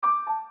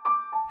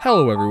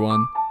Hello,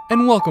 everyone,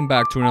 and welcome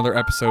back to another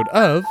episode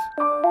of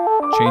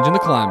Changing the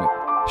Climate,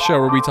 a show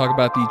where we talk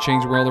about the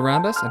changing world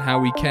around us and how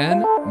we can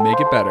make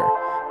it better.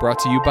 Brought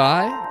to you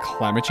by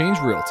Climate Change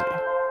Realty.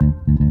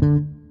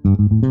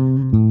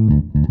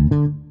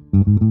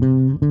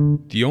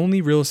 The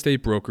only real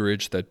estate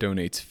brokerage that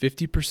donates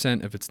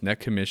 50% of its net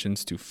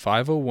commissions to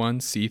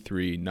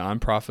 501c3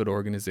 nonprofit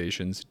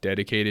organizations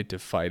dedicated to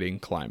fighting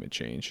climate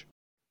change.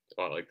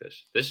 Oh, I like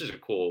this. This is a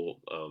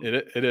cool.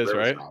 It is,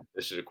 right? shop.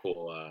 This is a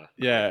cool.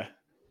 Yeah.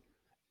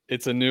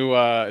 It's a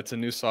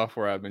new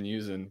software I've been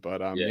using, but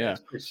Yeah,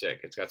 it's pretty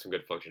sick. It's got some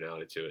good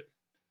functionality to it.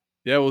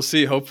 Yeah, we'll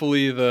see.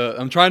 Hopefully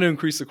I'm trying to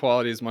increase the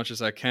quality as much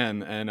as I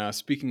can. And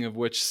speaking of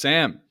which,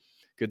 Sam,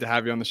 good to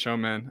have you on the show,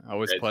 man.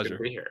 Always a pleasure. Good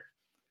to be here.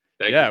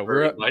 Thank you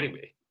for inviting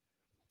me.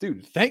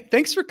 Dude,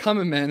 thanks for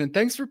coming, man, and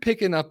thanks for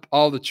picking up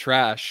all the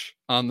trash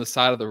on the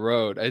side of the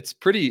road. It's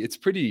pretty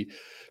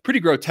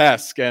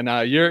grotesque,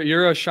 and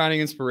you're a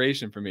shining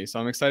inspiration for me. So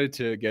I'm excited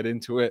to get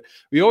into it.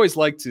 We always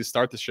like to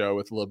start the show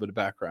with a little bit of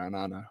background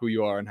on who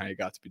you are and how you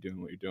got to be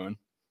doing what you're doing.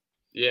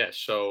 Yeah.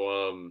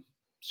 So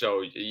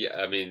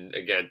yeah. I mean,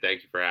 again,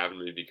 thank you for having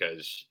me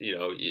because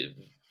a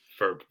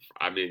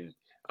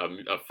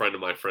friend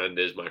of my friend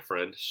is my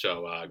friend.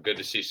 So good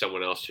to see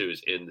someone else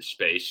who's in the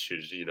space,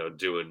 who's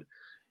doing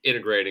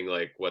integrating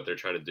like what they're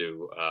trying to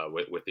do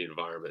with the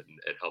environment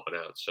and helping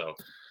out. So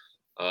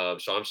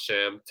I'm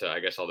Sam. To I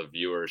guess all the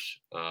viewers,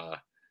 I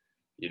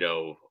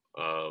do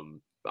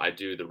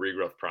the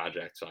Regrowth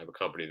Project. So I have a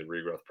company, the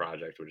Regrowth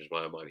Project, which is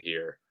why I'm on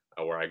here,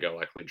 where I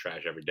clean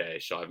trash every day.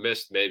 So I've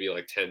missed maybe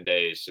like 10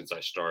 days since I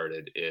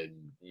started in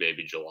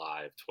maybe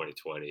July of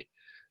 2020.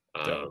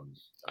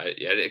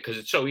 Because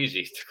it's so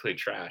easy to clean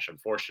trash,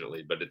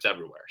 unfortunately, but it's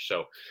everywhere.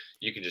 So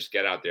you can just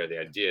get out there.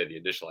 The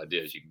initial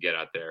idea is you can get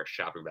out there,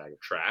 shopping bag of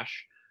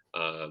trash,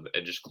 and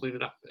just clean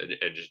it up and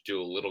just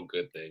do a little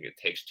good thing. It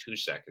takes 2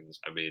 seconds.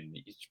 I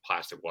mean, it's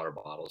plastic water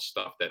bottles,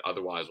 stuff that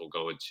otherwise will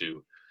go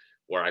into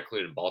where I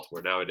clean in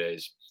Baltimore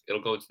nowadays.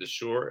 It'll go into the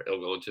sewer,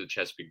 it'll go into the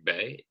Chesapeake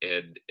Bay,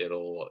 and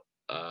it'll,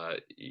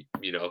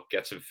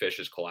 get some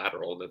fish as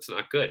collateral. And that's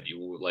not good.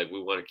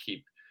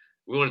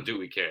 We want to do what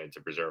we can to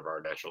preserve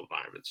our natural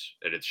environments,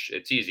 and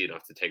it's easy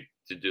enough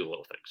to do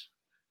little things.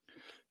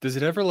 Does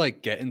it ever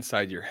like get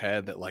inside your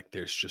head that like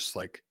there's just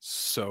like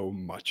so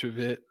much of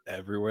it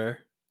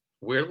everywhere?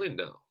 Weirdly,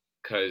 no,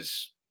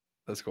 because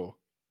that's cool.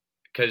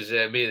 Because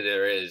I mean,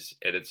 there is,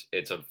 and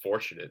it's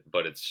unfortunate,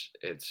 but it's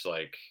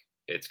like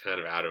it's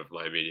kind of out of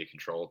my immediate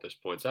control at this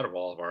point. It's out of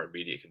all of our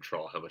immediate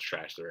control how much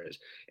trash there is,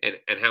 and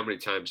how many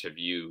times have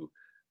you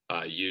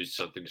used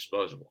something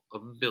disposable? A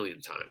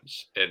million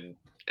times, and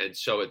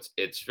so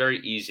it's very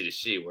easy to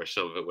see where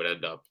some of it would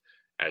end up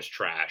as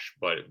trash.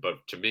 But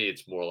to me,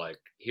 it's more like,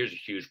 here's a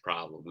huge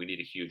problem. We need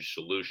a huge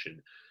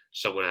solution.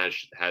 Someone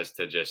has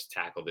to just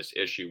tackle this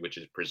issue, which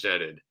is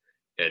presented,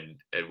 and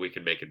we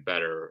can make it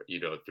better,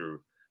 through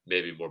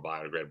maybe more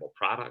biodegradable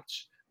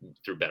products,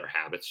 through better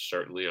habits,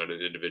 certainly on an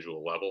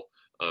individual level.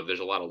 There's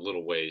a lot of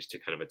little ways to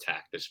kind of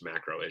attack this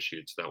macro issue.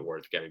 It's not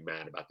worth getting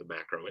mad about the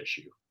macro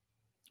issue.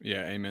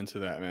 Yeah, amen to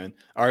that, man.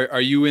 Are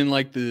you in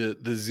like the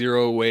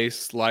zero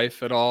waste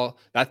life at all?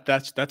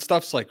 That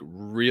stuff's like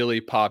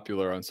really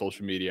popular on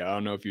social media. I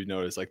don't know if you've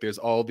noticed. Like, there's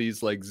all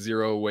these like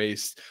zero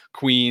waste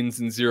queens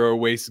and zero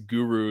waste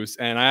gurus.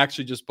 And I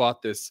actually just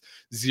bought this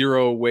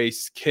zero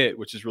waste kit,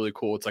 which is really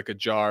cool. It's like a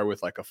jar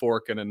with like a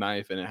fork and a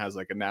knife, and it has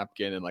like a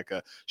napkin and like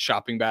a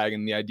shopping bag.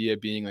 And the idea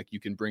being like you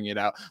can bring it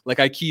out. Like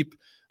I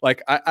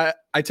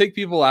take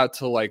people out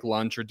to like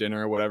lunch or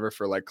dinner or whatever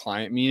for like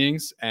client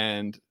meetings,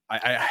 and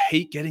I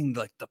hate getting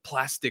like the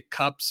plastic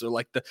cups or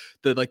like the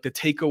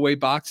takeaway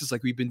boxes.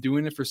 Like, we've been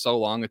doing it for so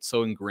long, it's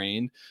so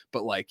ingrained.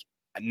 But like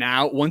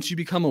now, once you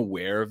become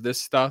aware of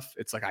this stuff,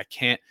 it's like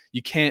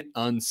you can't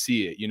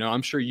unsee it.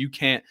 I'm sure you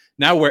can't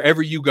now.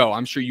 Wherever you go,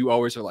 I'm sure you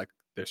always are like,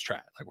 there's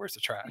trash. Like, where's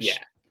the trash?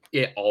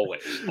 Yeah,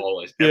 always.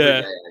 Every day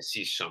I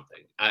see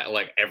something.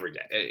 Every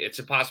day. It's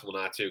impossible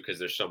not to, because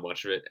there's so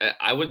much of it.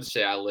 I wouldn't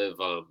say I live.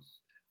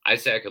 I'd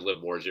say I could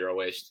live more zero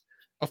waste.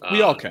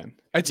 We all can.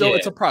 It's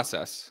a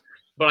process.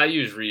 But I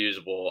use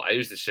reusable. I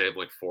use the same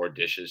like 4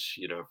 dishes,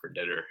 for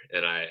dinner.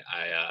 And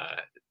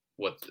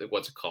what's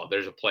it called?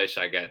 There's a place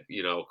I get,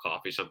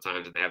 coffee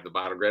sometimes, and they have the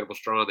biodegradable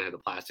straw and they have the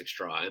plastic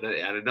straw. And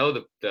I know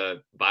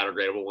the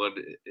biodegradable one,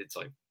 it's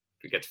like,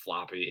 it gets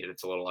floppy and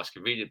it's a little less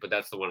convenient, but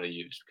that's the one I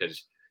use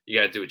because you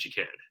got to do what you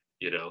can,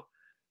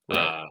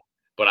 Right.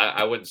 But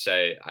I wouldn't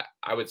say,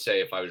 I would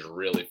say if I was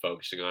really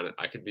focusing on it,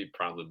 I could be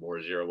probably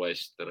more zero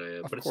waste than I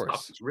am. But it's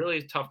tough. It's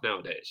really tough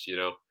nowadays,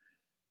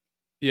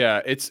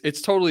 Yeah,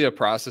 it's totally a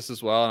process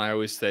as well. And I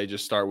always say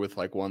just start with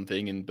like one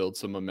thing and build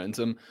some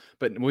momentum.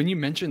 But when you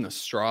mention the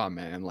straw,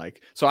 man,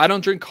 like, so I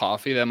don't drink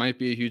coffee. That might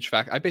be a huge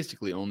fact. I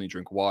basically only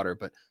drink water.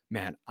 But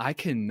man, I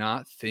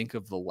cannot think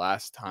of the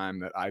last time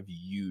that I've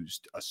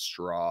used a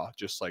straw,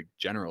 just like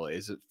generally.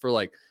 Is it for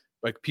like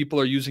people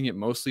are using it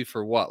mostly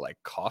for what, like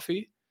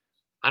coffee?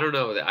 I don't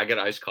know. I get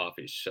iced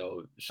coffees,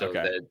 so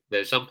Okay.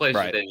 there's some places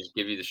Right. they just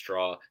give you the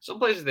straw. Some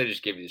places they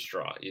just give you the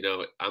straw.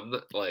 I'm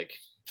not like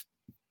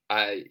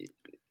I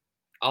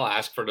I'll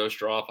ask for no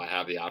straw if I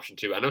have the option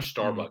to. I know Mm.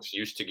 Starbucks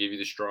used to give you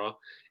the straw,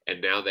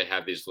 and now they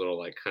have these little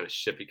like kind of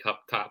sippy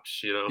cup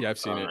tops, Yeah, I've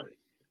seen it.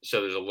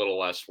 so there's a little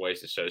less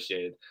waste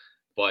associated.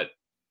 But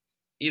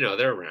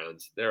they're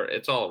around.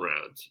 It's all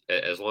around.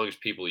 As long as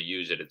people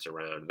use it, it's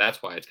around.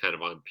 That's why it's kind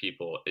of on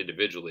people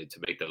individually to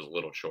make those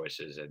little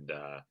choices and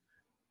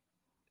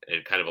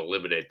kind of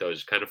eliminate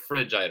those kind of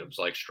fringe items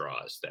like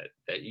straws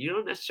that you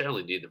don't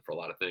necessarily need them for a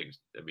lot of things.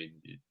 I mean,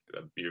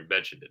 you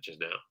mentioned it just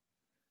now.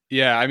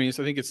 Yeah, I mean,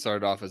 so I think it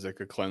started off as like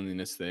a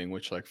cleanliness thing,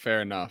 which like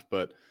fair enough.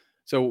 But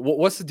so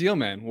what's the deal,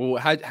 man? Well,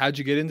 how'd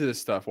you get into this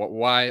stuff?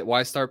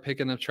 Why start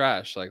picking up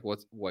trash? Like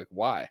what's like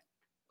why?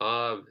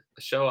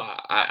 So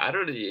I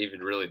don't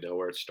even really know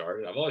where it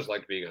started. I've always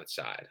liked being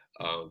outside.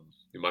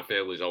 My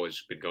family's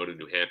always been going to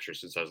New Hampshire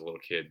since I was a little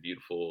kid.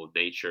 Beautiful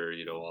nature,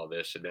 all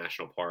this, and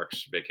national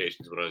parks,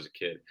 vacations when I was a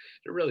kid.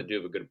 I really do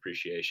have a good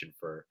appreciation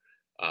for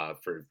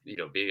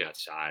being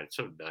outside. It's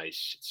so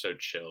nice, it's so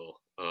chill.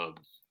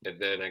 And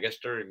then I guess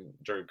during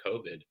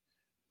COVID,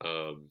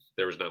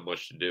 there was not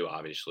much to do,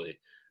 obviously,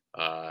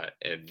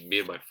 and me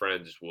and my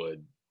friends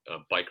would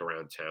bike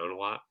around town a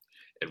lot,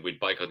 and we'd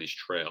bike on these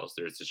trails.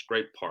 There's this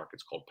great park.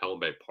 It's called Pelham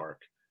Bay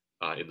Park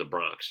in the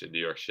Bronx, in New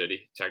York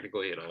City,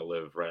 technically, and I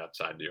live right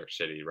outside New York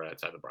City, right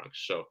outside the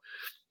Bronx. So,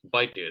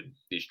 biking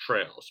these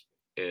trails,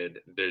 and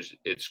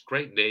it's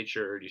great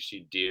nature. You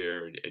see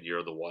deer, and you're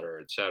in the water,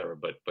 etc.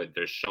 But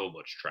there's so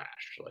much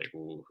trash, like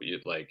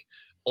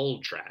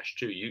old trash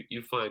too.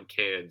 You find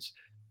cans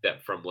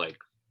that from like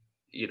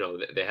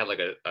they had like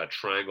a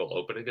triangle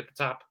opening at the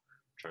top.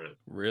 I'm trying to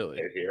Really?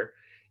 get it here.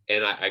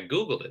 And I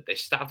Googled it. They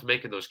stopped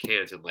making those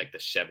cans in like the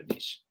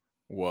 70s.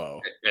 Whoa.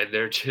 And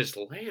they're just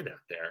laying out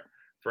there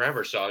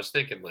forever. So I was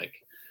thinking like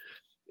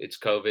it's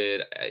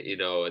COVID,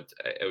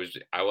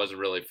 I wasn't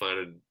really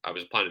I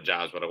was applying to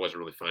jobs, but I wasn't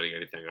really finding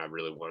anything I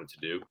really wanted to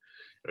do.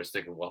 I was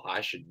thinking, well, I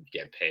should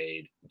get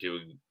paid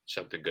doing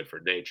something good for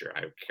nature.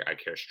 I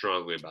care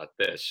strongly about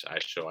this.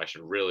 So I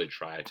should really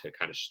try to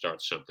kind of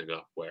start something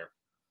up where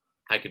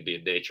I can be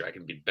in nature, I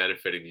can be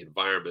benefiting the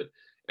environment,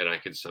 and I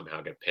can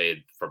somehow get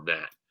paid from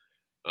that.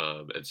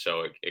 And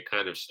so it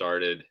kind of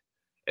started.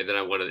 And then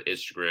I went on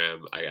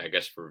Instagram. I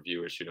guess for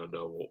viewers who don't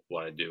know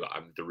what I do,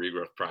 I'm the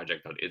Regrowth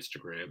Project on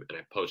Instagram, and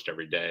I post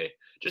every day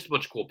just a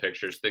bunch of cool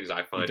pictures, things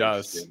I He find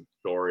does. interesting,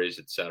 stories,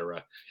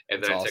 etc.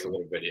 And That's then I take a awesome.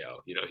 little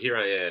video. Here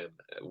I am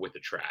with the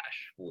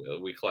trash.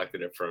 We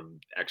collected it from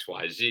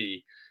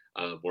XYZ.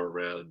 We're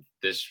around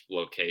this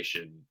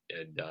location,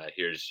 and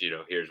here's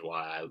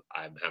why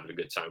I'm having a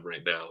good time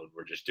right now, and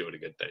we're just doing a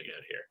good thing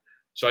out here.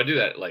 So I do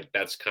that. Like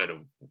that's kind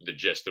of the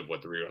gist of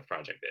what the Regrowth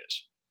Project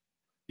is.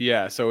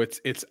 Yeah, so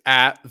it's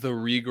at the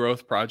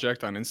Regrowth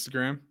Project on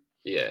Instagram.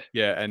 Yeah.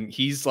 Yeah, and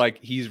he's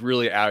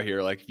really out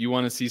here. Like, if you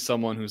want to see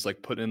someone who's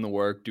like putting in the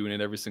work, doing it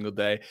every single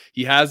day,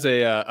 he has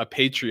a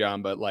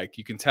Patreon, but like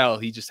you can tell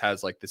he just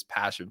has like this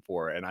passion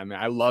for it. And I mean,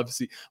 I love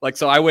see like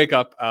so I wake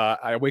up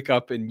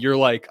and you're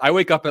like I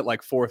wake up at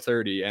like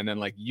 4:30, and then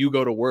like you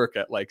go to work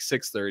at like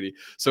 6:30.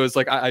 So it's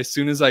like as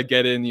soon as I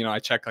get in, I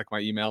check like my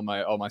email,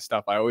 my all my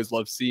stuff. I always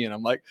love seeing.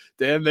 I'm like,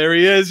 damn, there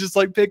he is, just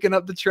like picking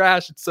up the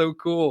trash. It's so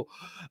cool.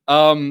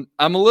 I'm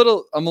a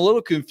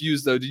little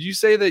confused though. Did you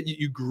say that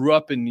you grew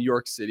up in New York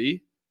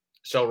City?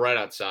 So right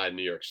outside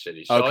New York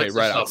City. So Okay, it's a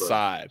right suburb.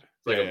 outside. It's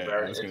like Yeah, a yeah, yeah, I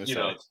very, was it, gonna you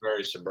know, say. it's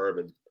very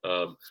suburban.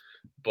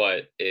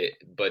 But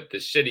the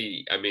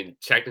city, I mean,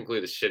 technically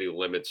the city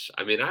limits.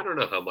 I mean, I don't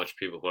know how much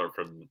people who aren't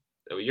from.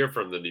 I mean, you're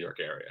from the New York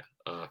area.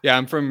 Yeah,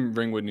 I'm from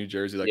Ringwood, New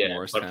Jersey, like Yeah,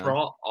 but for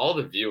Morristown. all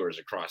the viewers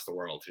across the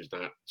world who's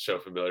not so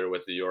familiar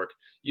with New York,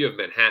 you have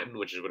Manhattan,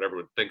 which is what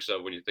everyone thinks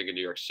of when you think of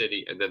New York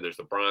City, and then there's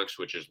the Bronx,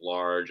 which is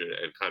large and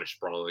kind of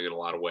sprawling in a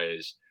lot of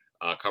ways,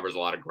 covers a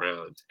lot of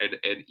ground, and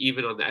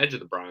even on the edge of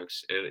the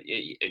Bronx and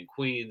in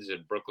Queens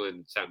and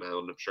Brooklyn, Staten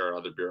Island, I'm sure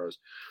other boroughs,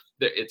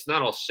 it's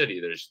not all city.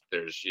 There's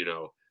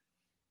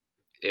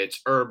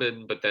it's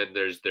urban, but then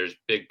there's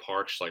big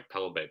parks like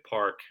Pelham Bay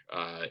Park,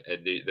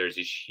 there's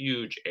these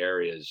huge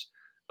areas,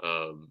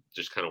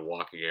 just kind of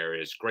walking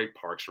areas, great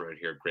parks around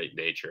here, great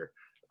nature.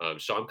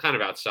 So I'm kind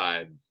of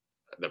outside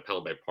the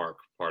Pelham Bay Park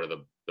part of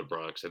the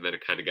Bronx, and then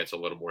it kind of gets a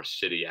little more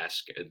city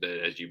esque. And then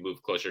as you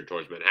move closer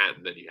towards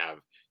Manhattan, then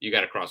you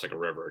got to cross like a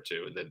river or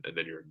two, and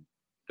then you're in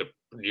the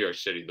New York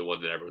City, the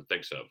one that everyone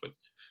thinks of with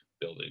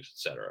buildings,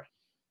 etc.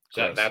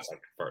 So Gross. that's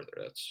like further.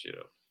 That's.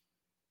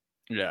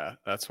 Yeah,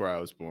 that's where I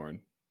was born.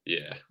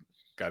 Yeah.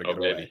 Gotta Oh get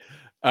away.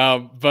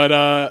 baby.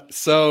 But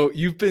so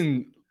you've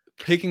been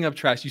picking up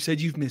trash. You said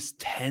you've missed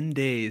 10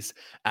 days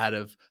out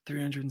of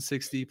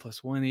 360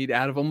 plus 180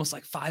 out of almost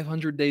like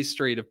 500 days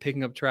straight of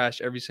picking up trash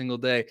every single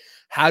day.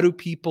 How do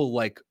people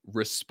like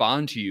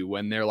respond to you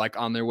when they're like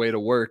on their way to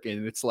work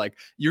and it's like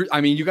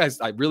I mean, you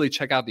guys, I really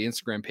check out the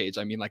Instagram page.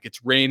 I mean, like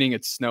it's raining,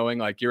 it's snowing,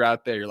 like you're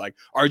out there, you're like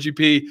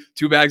RGP,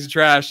 2 bags of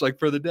trash, like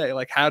for the day.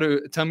 Like,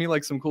 tell me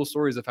like some cool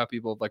stories of how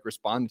people have like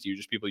responded to you,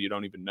 just people you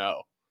don't even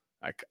know.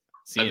 Like I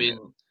seeing it.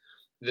 mean,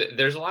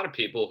 there's a lot of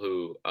people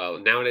who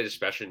nowadays,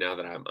 especially now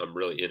that I'm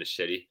really in a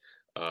city.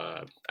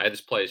 I had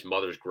this place,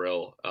 Mother's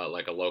Grill,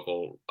 like a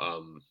local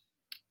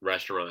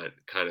restaurant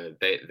kind of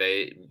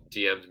they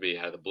DM'd me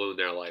out of the blue and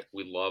they're like,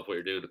 "We love what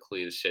you're doing to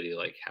clean the city.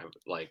 Like, have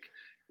like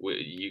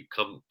you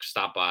come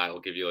stop by, I'll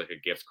give you like a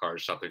gift card or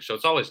something." So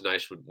it's always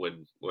nice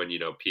when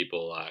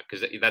people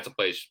because that's a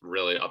place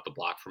really up the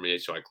block for me,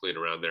 so I clean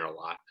around there a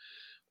lot.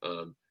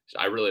 So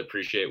I really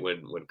appreciate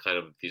when kind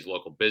of these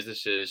local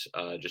businesses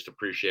just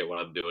appreciate what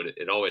I'm doing.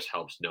 It always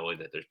helps knowing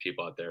that there's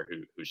people out there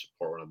who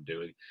support what I'm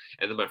doing.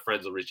 And then my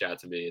friends will reach out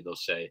to me and they'll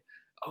say,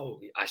 "Oh,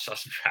 I saw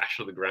some trash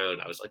on the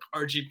ground." I was like,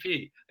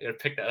 "RGP, I got to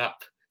pick that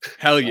up."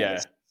 Hell Uh,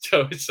 yeah.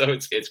 so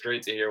it's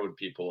great to hear when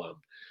people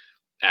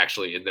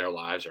actually in their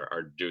lives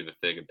are doing the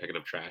thing and picking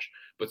up trash.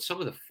 But some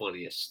of the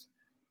funniest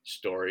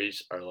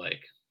stories are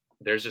like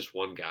there's this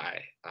one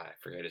guy, I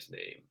forget his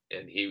name,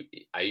 and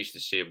I used to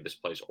see him at this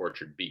place,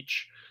 Orchard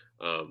Beach.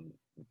 Um,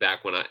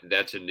 back when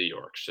that's in New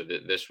York. So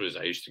this was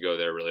I used to go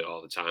there really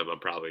all the time. I'm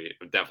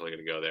definitely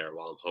gonna go there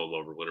while I'm home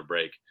over winter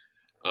break.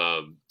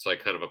 It's like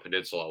kind of a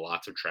peninsula,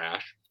 lots of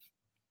trash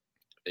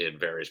in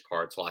various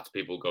parts. Lots of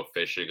people go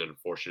fishing.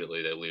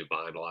 Unfortunately, they leave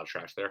behind a lot of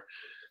trash there.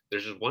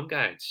 There's this one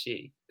guy I'd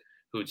see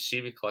who would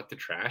see me collect the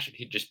trash and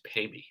he'd just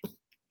pay me.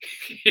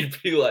 he'd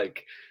be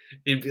like,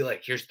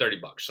 "Here's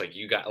 $30.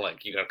 You got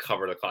to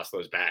cover the cost of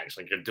those bags.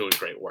 Like you're doing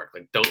great work.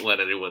 Like don't let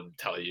anyone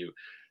tell you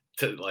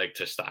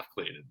to stop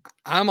cleaning."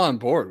 I'm on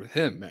board with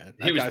him, man.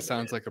 He That was guy the man.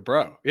 sounds like a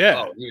bro.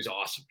 Yeah. Oh, he was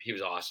awesome. He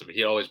was awesome.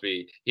 He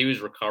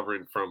was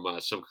recovering from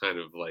some kind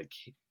of like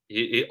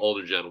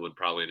older gentleman,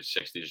 probably in his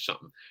 60s or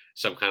something,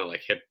 some kind of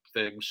like hip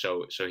thing.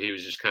 So he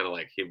was just kind of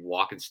like he'd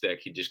walk and stick.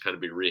 He'd just kind of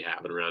be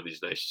rehabbing around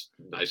these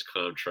nice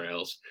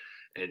contrails.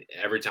 And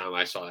every time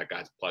I saw that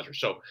guy's a pleasure.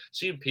 So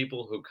seeing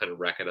people who kind of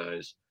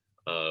recognize,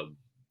 um,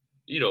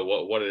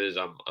 what it is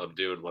I'm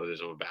doing, what it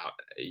is I'm about,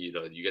 you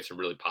get some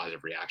really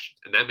positive reactions,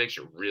 and that makes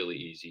it really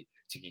easy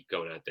to keep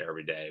going out there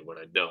every day. When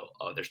I know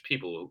there's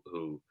people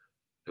who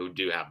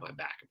do have my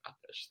back about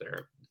this.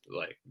 They're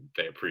like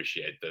they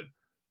appreciate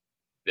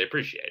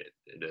it,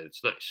 and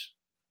it's nice.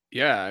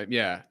 Yeah,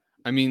 yeah.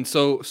 I mean,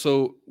 so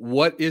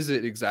what is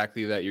it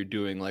exactly that you're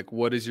doing? Like,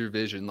 what is your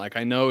vision? Like,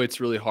 I know it's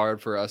really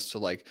hard for us to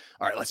like,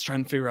 all right, let's try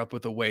and figure out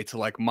with a way to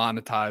like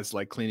monetize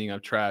like cleaning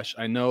up trash.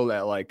 I know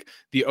that like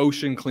the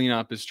ocean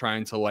cleanup is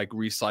trying to like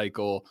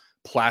recycle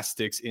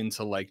plastics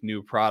into like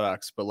new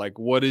products, but like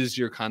what is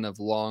your kind of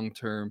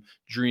long-term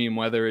dream,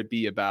 whether it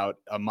be about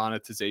a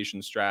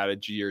monetization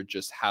strategy or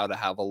just how to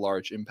have a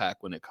large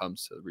impact when it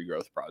comes to the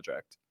regrowth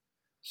project?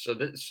 So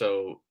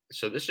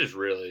this is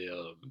really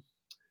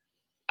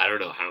I don't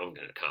know how I'm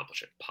going to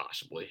accomplish it.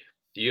 Possibly,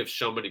 you have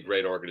so many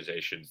great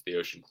organizations, the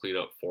Ocean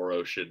Cleanup, For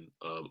Ocean,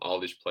 all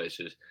these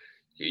places,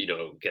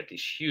 get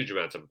these huge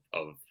amounts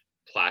of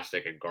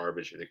plastic and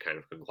garbage and they kind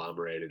of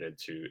conglomerated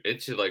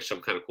into like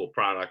some kind of cool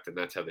product, and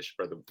that's how they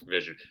spread the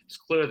vision. It's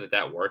clear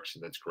that works,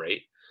 and that's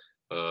great.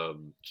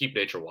 Keep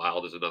Nature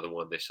Wild is another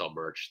one. They sell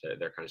merch.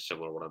 They're kind of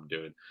similar to what I'm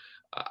doing.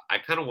 I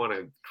kind of want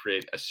to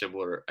create a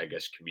similar, I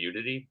guess,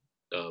 community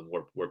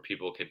where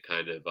people can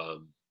kind of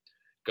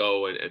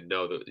go and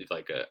know that it's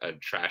like a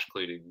trash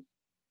cleaning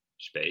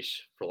space,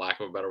 for lack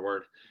of a better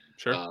word.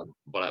 Sure.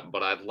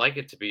 But I'd like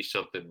it to be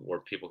something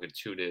where people can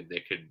tune in. They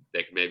can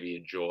maybe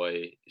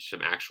enjoy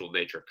some actual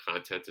nature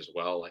content as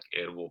well, like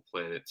Animal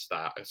Planet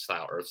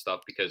style Earth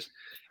stuff, because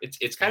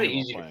it's kind of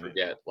Animal easy to Planet.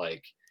 forget.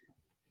 Like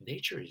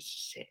nature is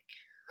sick.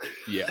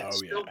 Yeah. Oh There's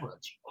so yeah.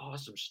 much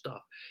awesome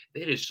stuff.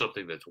 It is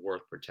something that's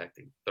worth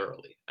protecting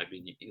thoroughly. I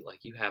mean,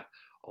 you have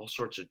all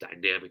sorts of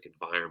dynamic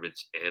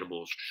environments,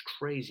 animals,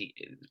 crazy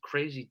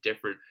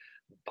different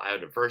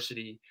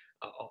biodiversity.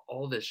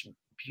 All this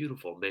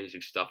beautiful,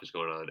 amazing stuff is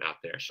going on out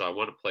there. So I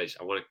want a place.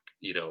 I want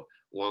to,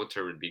 long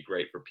term it'd be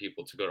great for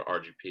people to go to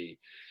RGP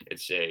and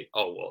say,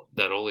 "Oh well,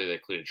 not only are they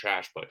cleaning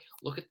trash, but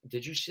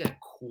did you see that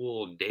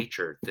cool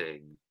nature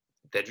thing?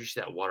 Did you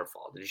see that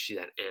waterfall? Did you see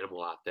that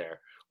animal out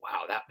there?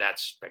 Wow,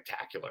 that's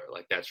spectacular.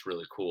 Like that's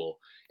really cool."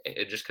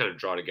 And just kind of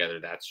draw together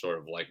that sort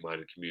of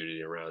like-minded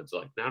community around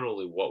like not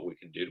only what we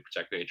can do to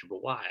protect nature,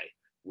 but why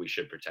we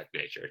should protect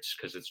nature. It's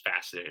because it's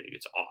fascinating.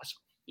 It's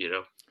awesome.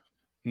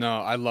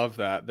 No, I love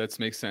that. That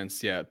makes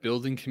sense. Yeah,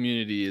 building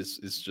community is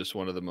just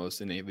one of the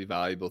most innately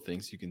valuable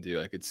things you can do.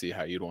 I could see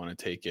how you'd want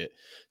to take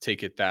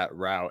it that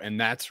route,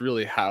 and that's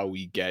really how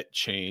we get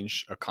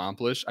change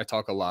accomplished. I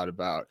talk a lot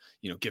about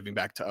giving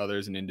back to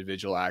others and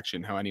individual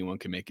action, how anyone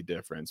can make a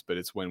difference, but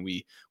it's when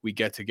we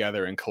get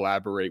together and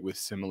collaborate with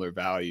similar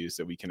values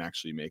that we can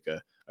actually make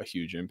a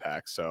huge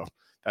impact. So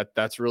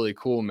that's really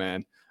cool,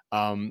 man.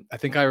 I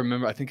think I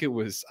remember, I think it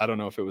was, I don't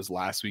know if it was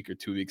last week or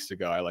 2 weeks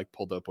ago. I like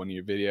pulled up one of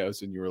your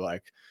videos and you were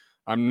like,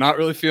 "I'm not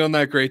really feeling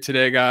that great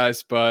today,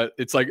 guys." But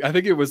it's like, I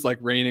think it was like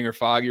raining or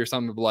foggy or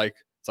something. But like,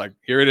 it's like,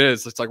 here it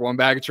is. It's like one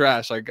bag of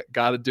trash. I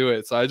got to do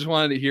it. So I just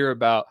wanted to hear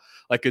about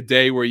like a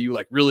day where you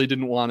like really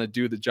didn't want to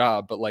do the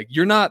job. But like,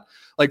 you're not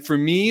like, for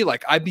me,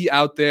 like I'd be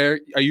out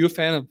there. Are you a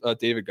fan of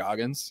David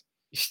Goggins?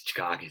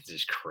 Goggins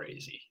is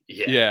crazy.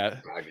 Yeah, Yeah.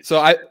 Goggins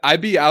So is I'd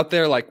be out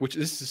there like, which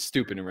this is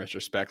stupid in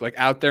retrospect, like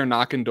out there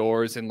knocking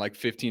doors in like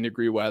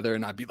 15-degree weather,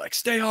 and I'd be like,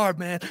 "Stay hard,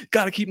 man.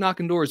 Got to keep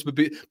knocking doors."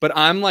 But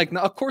I'm like,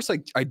 no, of course,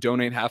 like I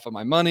donate half of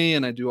my money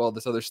and I do all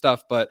this other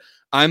stuff, but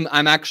I'm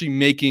actually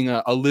making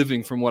a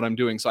living from what I'm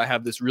doing. So I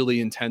have this really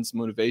intense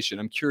motivation.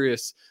 I'm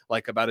curious,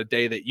 like about a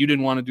day that you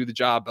didn't want to do the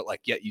job, but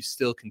like yet you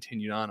still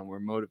continued on and were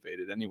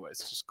motivated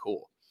anyways. It's just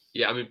cool.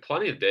 Yeah, I mean,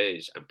 plenty of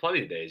days, and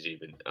plenty of days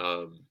even.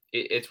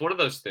 It's one of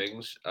those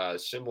things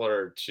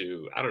similar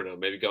to I don't know,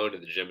 maybe going to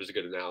the gym is a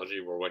good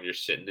analogy. Where when you're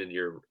sitting in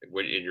your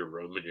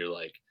room and you're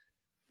like,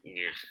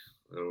 yeah,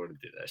 I don't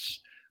want to do this,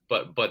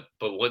 but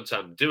once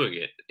I'm doing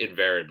it,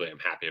 invariably I'm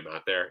happy I'm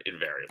out there.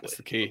 Invariably, That's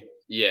the key.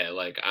 yeah.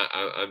 Like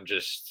I'm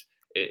just.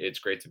 It's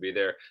great to be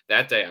there.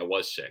 That day I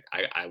was sick.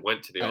 I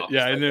went to the office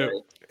Yeah, I that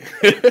knew.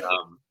 day,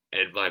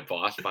 and my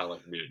boss by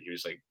like noon, he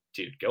was like,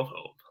 "Dude, go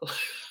home."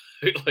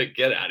 Like,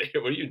 get out of here.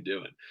 What are you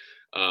doing?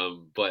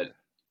 But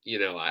you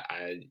know,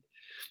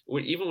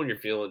 even when you're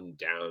feeling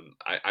down,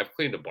 I've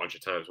cleaned a bunch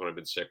of times when I've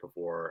been sick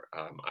before.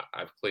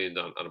 I've cleaned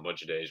on a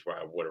bunch of days where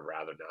I would have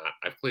rather not.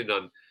 I've cleaned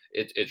on.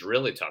 It's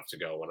really tough to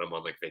go when I'm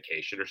on like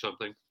vacation or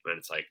something, and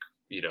it's like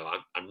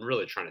I'm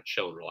really trying to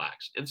chill and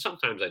relax. And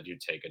sometimes I do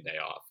take a day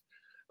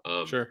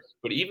off. Sure.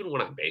 But even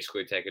when I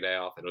basically take a day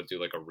off, I don't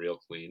do like a real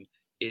clean.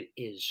 It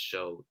is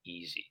so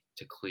easy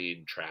to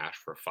clean trash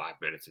for 5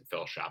 minutes and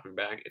fill a shopping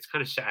bag. It's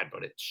kind of sad,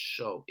 but it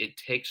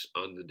takes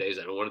on the days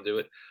I don't want to do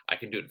it. I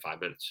can do it in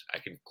 5 minutes. I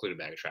can clean a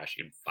bag of trash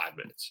in 5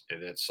 minutes,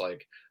 and it's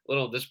like a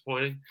little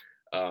disappointing.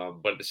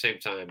 But at the same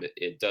time,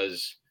 it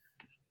does.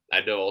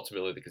 I know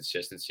ultimately the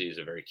consistency is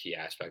a very key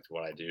aspect of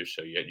what I do.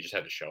 So you just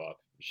have to show up.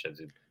 You just have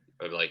to.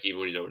 I'm like even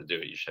when you know what to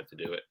do it, you just have to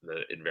do it. And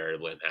then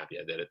invariably, I'm happy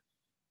I did it.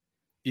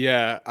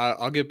 Yeah,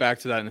 I'll get back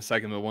to that in a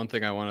second. But one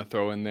thing I want to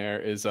throw in there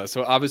is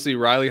so obviously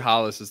Riley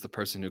Hollis is the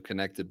person who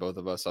connected both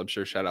of us. I'm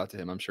sure shout out to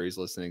him. I'm sure he's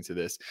listening to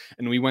this.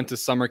 And we went to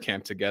summer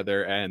camp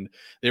together, and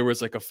there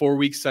was like a 4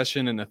 week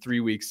session and a 3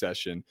 week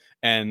session.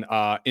 And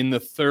in the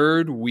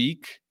third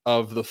week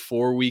of the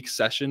 4 week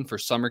session for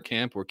summer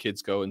camp, where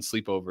kids go and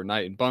sleep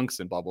overnight in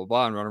bunks and blah blah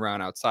blah and run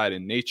around outside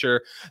in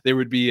nature, there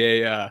would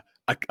be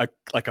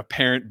like a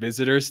parent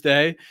visitors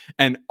day,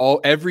 and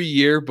every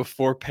year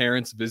before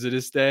parents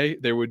visitors day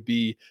there would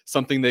be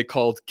something they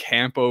called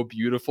Campo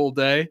Beautiful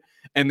Day,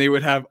 and they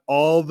would have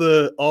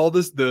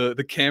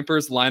the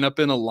campers line up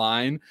in a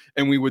line,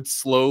 and we would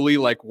slowly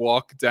like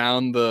walk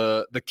down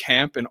the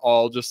camp and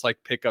all just like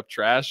pick up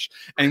trash.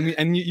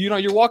 And you know,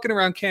 you're walking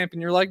around camp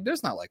and you're like,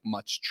 there's not like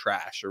much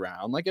trash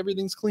around, like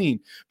everything's clean.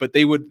 But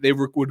would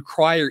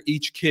require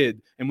each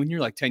kid, and when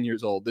you're like 10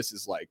 years old, this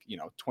is like, you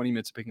know, 20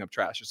 minutes of picking up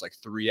trash is like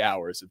 3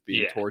 hours of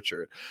being Yeah.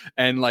 tortured.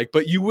 And like,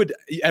 but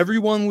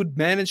everyone would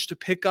manage to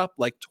pick up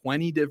like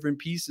 20 different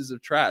pieces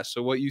of trash.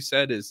 So what you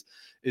said is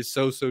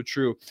so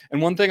true.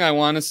 And one thing I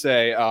want to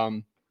say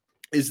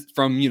is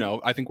from, you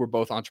know, I think we're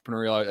both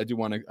entrepreneurial. I do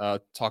want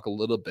to talk a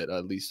little bit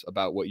at least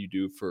about what you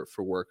do for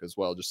work as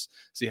well. Just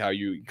see how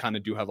you kind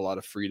of do have a lot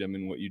of freedom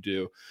in what you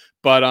do.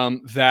 But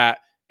that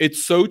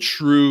it's so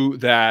true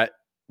that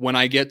when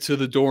I get to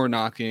the door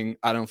knocking,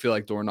 I don't feel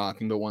like door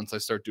knocking, but once I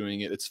start doing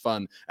it, it's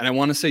fun. And I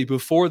want to say,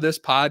 before this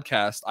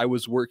podcast, I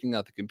was working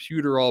at the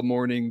computer all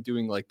morning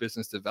doing like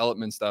business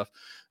development stuff.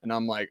 And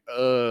I'm like,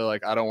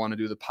 like I don't want to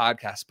do the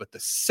podcast. But the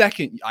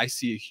second I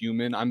see a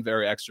human, I'm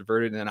very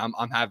extroverted and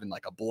I'm having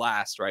like a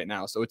blast right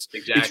now. So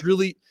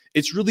Exactly.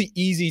 it's really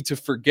easy to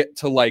forget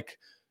to like,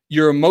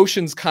 your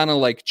emotions kind of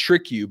like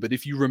trick you. But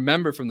if you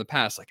remember from the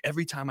past, like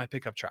every time I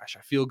pick up trash,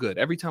 I feel good.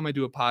 Every time I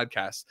do a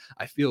podcast,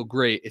 I feel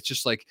great. It's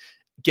just like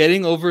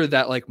getting over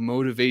that like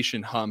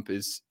motivation hump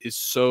is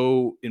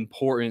so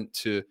important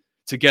to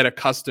get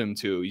accustomed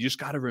to. You just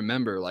got to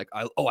remember like,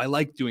 I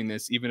like doing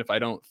this even if I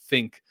don't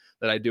think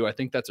that I do. I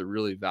think that's a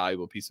really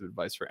valuable piece of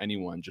advice for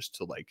anyone, just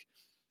to like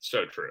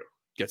So true.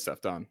 get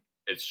stuff done.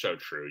 It's so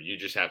true. You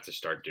just have to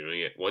start doing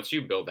it. Once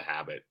you build a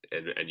habit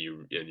and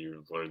you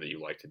learn that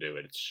you like to do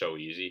it, it's so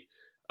easy.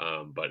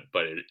 But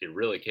it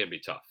really can be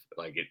tough.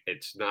 Like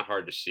it's not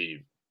hard to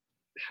see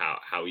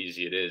how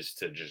easy it is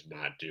to just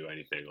not do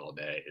anything all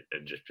day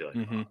and just be like,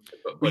 Hmm.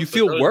 oh. Well, you But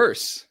feel those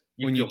worse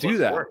you when you feel much do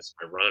that. worse,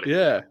 ironically.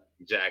 Yeah.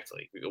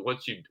 Exactly.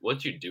 Once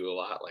you do a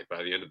lot, like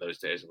by the end of those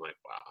days, I'm like,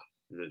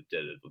 wow, I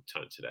did a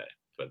ton today.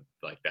 But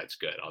like that's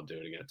good. I'll do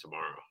it again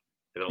tomorrow.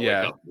 And I'll wake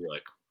Yeah. up and be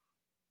like,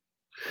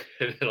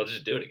 and then I'll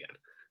just do it again.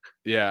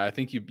 Yeah, I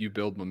think you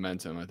build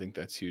momentum. I think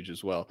that's huge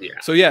as well. Yeah.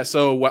 So yeah,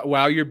 so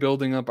while you're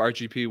building up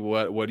RGP,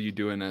 what are you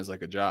doing as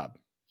like a job?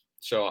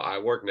 So I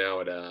work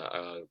now at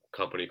a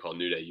company called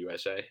New Day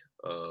USA.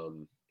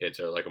 It's it's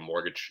a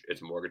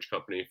mortgage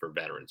company for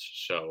veterans.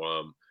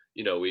 So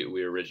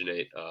we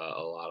originate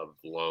a lot of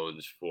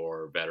loans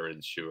for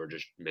veterans who are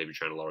just maybe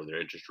trying to lower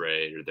their interest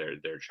rate, or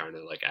they're trying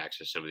to like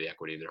access some of the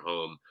equity in their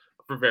home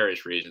for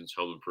various reasons,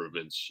 home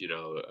improvements,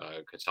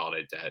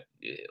 consolidate debt.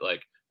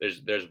 Like there's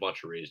a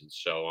bunch of reasons.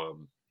 So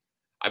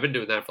I've been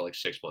doing that for like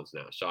 6 months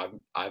now. So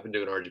I've been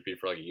doing RGP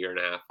for like a year and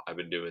a half. I've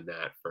been doing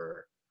that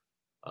for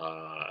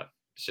uh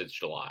since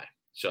July.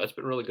 So that's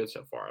been really good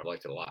so far. I've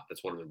liked it a lot.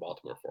 That's what I'm in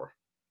Baltimore for.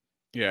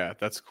 Yeah,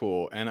 that's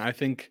cool. And I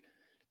think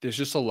there's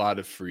just a lot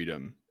of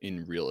freedom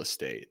in real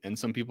estate, and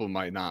some people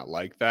might not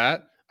like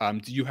that.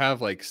 Do you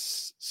have like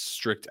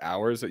strict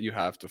hours that you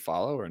have to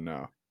follow or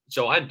no?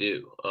 So I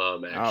do,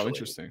 Oh, actually.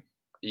 interesting.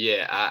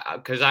 Yeah,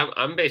 because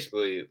I'm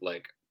basically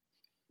like,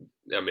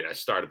 I mean, I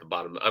start at the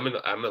bottom. I'm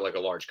at like a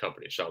large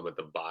company, so I'm at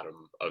the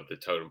bottom of the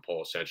totem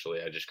pole.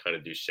 Essentially, I just kind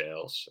of do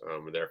sales.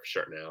 We're there for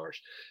certain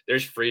hours.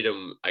 There's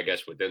freedom, I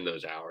guess, within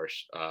those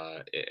hours.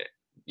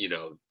 You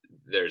know,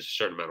 there's a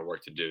certain amount of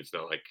work to do. It's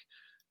not like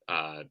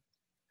uh,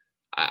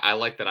 I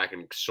like that I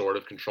can sort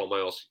of control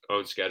my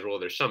own schedule.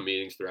 There's some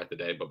meetings throughout the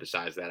day, but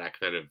besides that, I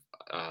kind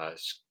of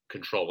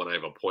control when I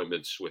have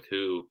appointments with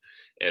who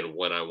and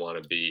when I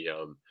want to be,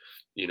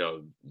 you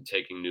know,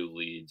 taking new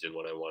leads and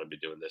when I want to be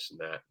doing this and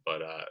that.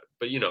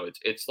 But you know,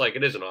 it's like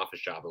it is an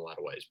office job in a lot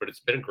of ways, but it's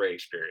been a great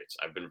experience.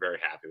 I've been very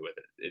happy with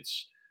it.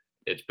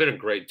 It's been a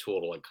great tool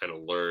to like kind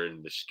of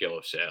learn the skill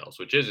of sales,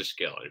 which is a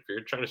skill. If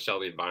you're trying to sell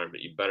the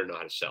environment, you better know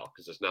how to sell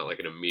because it's not like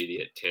an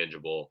immediate,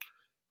 tangible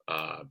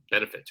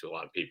benefit to a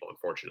lot of people,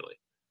 unfortunately.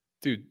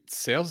 Dude,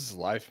 sales is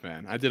life,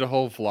 man. I did a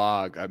whole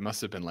vlog, I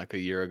must have been like a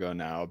year ago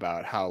now,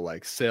 about how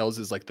like sales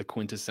is like the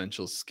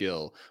quintessential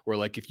skill where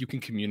like if you can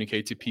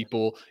communicate to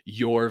people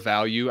your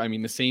value, I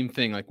mean the same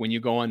thing like when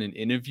you go on an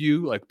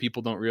interview, like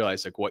people don't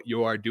realize like what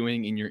you are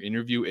doing in your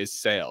interview is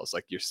sales.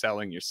 Like you're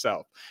selling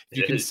yourself.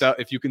 It is.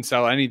 If you can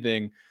sell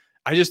anything,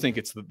 I just think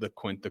it's the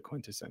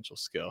quintessential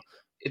skill.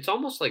 It's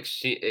almost like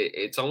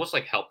it's almost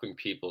like helping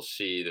people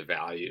see the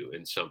value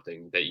in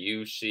something that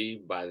you see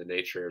by the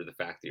nature of the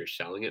fact that you're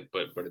selling it.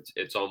 But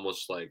it's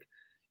almost like,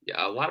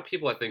 yeah, a lot of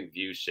people I think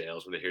view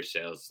sales when they hear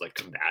sales it's like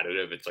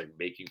combative. It's like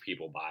making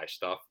people buy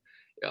stuff.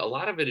 A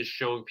lot of it is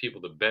showing people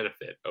the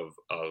benefit of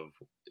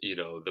you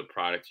know the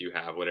product you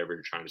have, whatever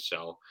you're trying to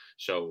sell.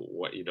 So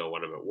what you know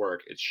when I'm at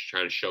work, it's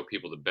trying to show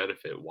people the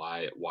benefit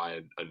why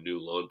a new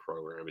loan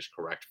program is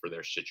correct for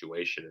their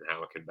situation and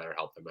how it can better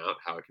help them out,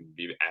 how it can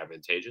be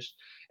advantageous.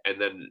 And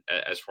then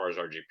as far as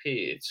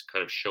RGP, it's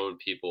kind of showing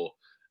people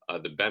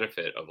the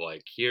benefit of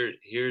like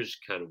here's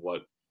kind of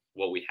what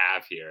we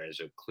have here as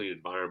a clean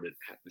environment.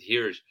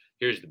 Here's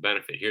the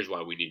benefit. Here's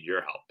why we need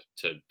your help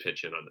to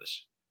pitch in on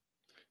this.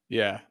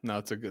 Yeah, no,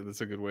 that's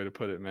a good way to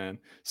put it, man.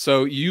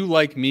 So you,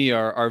 like me,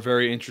 are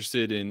very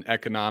interested in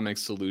economic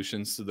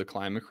solutions to the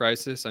climate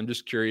crisis. I'm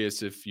just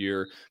curious if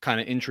your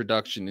kind of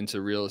introduction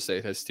into real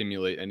estate has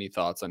stimulate any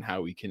thoughts on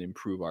how we can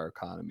improve our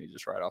economy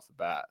just right off the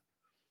bat.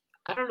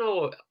 I don't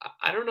know.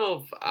 I don't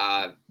know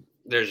if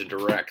there's a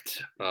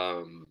direct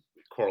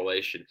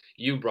correlation.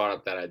 You brought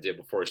up that idea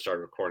before we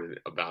started recording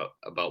about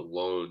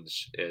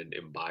loans and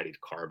embodied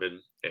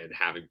carbon and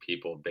having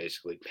people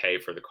basically pay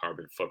for the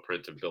carbon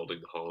footprint of building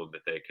the home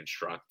that they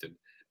construct and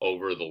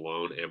over the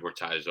loan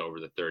amortized over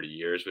the 30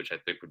 years, which I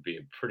think would be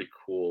a pretty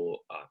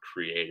cool,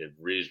 creative,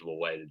 reasonable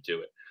way to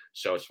do it.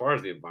 So as far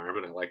as the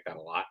environment, I like that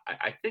a lot.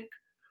 I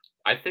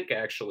think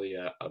actually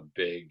a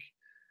big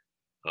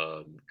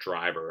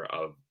driver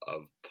of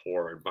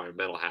poor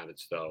environmental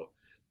habits, though,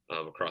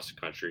 across the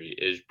country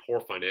is poor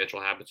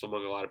financial habits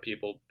among a lot of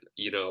people.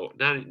 You know,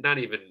 not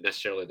even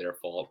necessarily their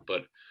fault,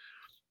 but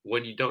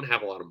when you don't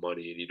have a lot of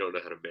money and you don't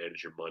know how to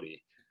manage your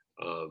money,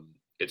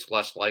 it's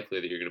less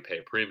likely that you're going to pay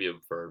a premium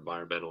for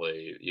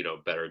environmentally, you know,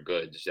 better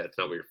goods. That's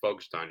not what you're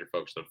focused on. You're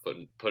focused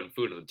on putting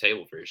food on the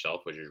table for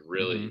yourself, which is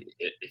Hmm. really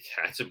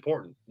that's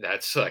important.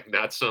 That's like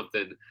not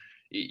something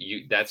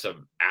that's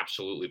an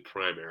absolutely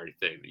primary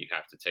thing that you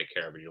have to take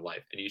care of in your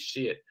life, and you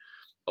see it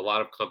a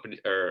lot of company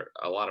or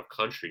a lot of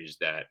countries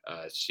that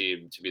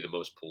seem to be the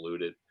most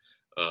polluted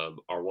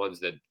are ones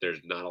that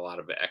there's not a lot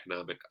of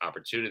economic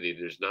opportunity.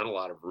 There's not a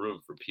lot of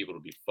room for people to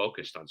be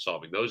focused on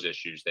solving those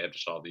issues. They have to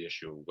solve the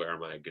issue of where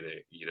am I going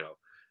to, you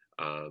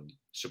know,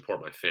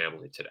 support my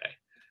family today.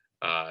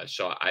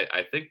 So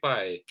I think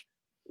by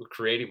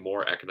creating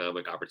more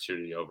economic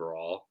opportunity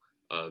overall,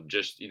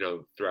 just you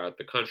know, throughout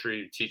the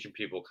country, teaching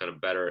people kind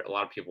of better. A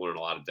lot of people are in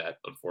a lot of debt,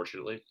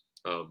 unfortunately.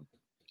 Um,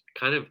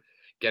 kind of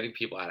getting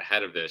people out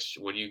ahead of this.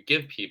 When you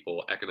give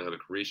people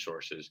economic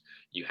resources,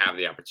 you have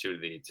the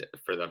opportunity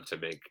for them to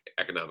make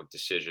economic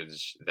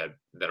decisions that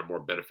are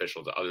more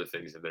beneficial to other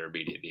things than their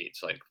immediate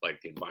needs,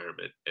 like the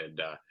environment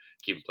and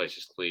keeping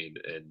places clean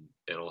and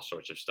all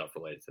sorts of stuff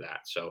related to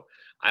that. So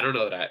I don't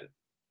know that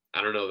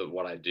I don't know that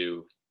what I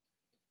do.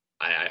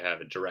 I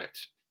have a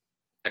direct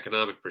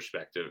economic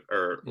perspective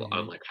or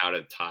on Hmm. like how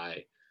to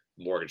tie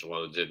mortgage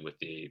loans in with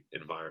the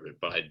environment,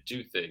 but I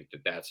do think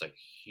that that's a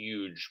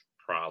huge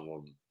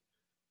problem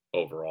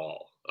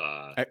overall.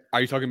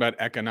 Are you talking about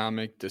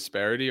economic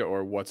disparity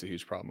or what's a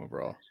huge problem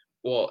overall?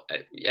 Well,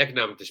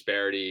 economic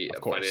disparity,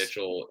 Of course.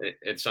 financial,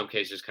 in some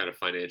cases, kind of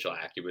financial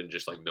acumen,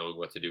 just like knowing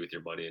what to do with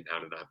your money and how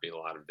to not be in a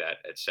lot of debt,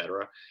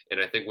 etc. And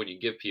I think when you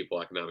give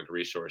people economic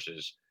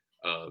resources,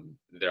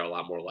 they're a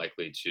lot more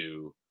likely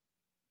to,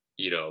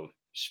 you know,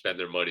 spend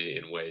their money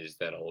in ways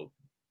that'll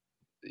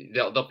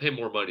they'll pay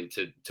more money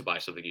to buy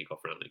something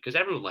eco-friendly because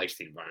everyone likes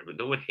the environment.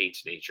 No one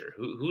hates nature.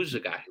 Who's the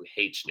guy who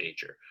hates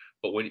nature?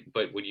 But when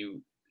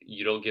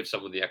you don't give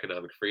someone the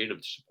economic freedom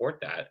to support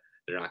that,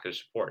 They're not going to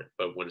support it.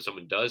 But when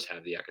someone does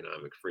have the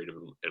economic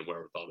freedom and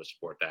wherewithal to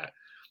support that,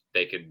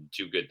 they can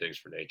do good things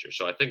for nature.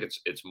 So I think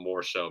it's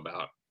more so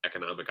about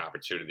economic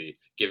opportunity,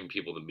 giving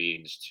people the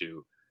means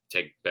to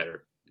take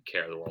better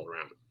care of the world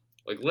around them.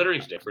 Like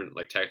littering is different.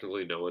 Like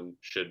technically, no one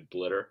should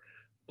litter,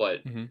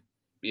 but Hmm.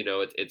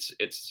 it's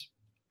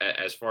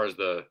as far as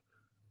the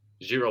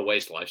zero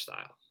waste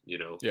lifestyle.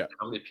 Yeah.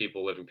 How many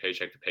people living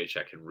paycheck to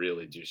paycheck can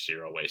really do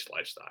zero waste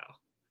lifestyle?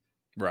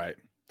 Right.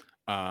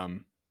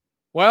 Um,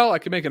 well, I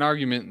could make an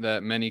argument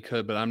that many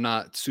could, but I'm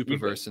not super You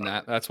could, versed in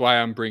that. That's why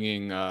I'm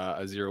bringing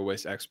a zero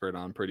waste expert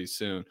on pretty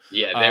soon.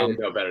 yeah, they would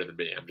know better than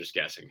me. I'm just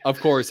guessing. Of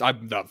course,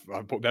 I'm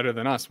better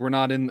than us. We're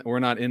not in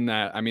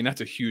that. I mean,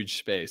 that's a huge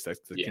space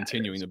that's Yeah, it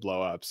continuing is. to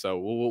blow up. So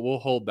we'll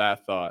hold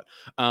that thought.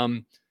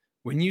 Um,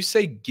 when you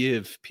say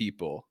give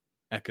people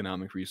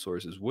economic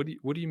resources, what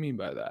do you mean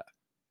by that?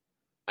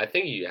 I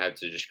think you have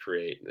to just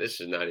create. This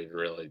is not even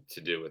really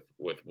to do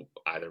with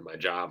either my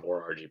job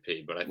or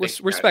RGP, but I We're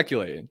think we're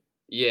speculating.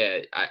 yeah,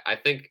 I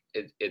think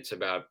it's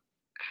about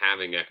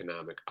having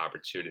economic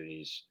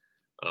opportunities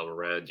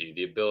around you.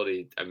 The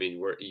ability. I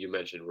mean, you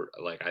mentioned we're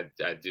like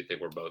I do think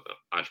we're both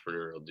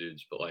entrepreneurial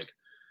dudes, but like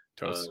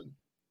Toast. um,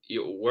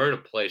 we're in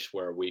a place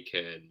where we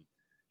can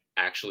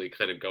actually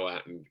kind of go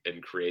out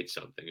and create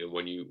something. And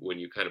when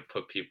you kind of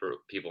put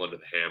people under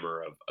the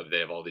hammer of they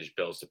have all these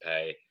bills to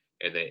pay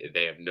and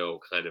they have no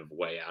kind of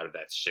way out of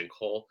that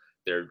sinkhole,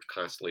 they're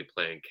constantly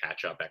playing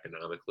catch up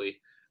economically.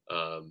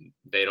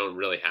 They don't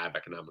really have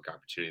economic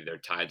opportunity. They're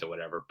tied to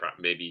whatever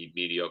maybe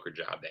mediocre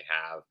job they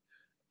have.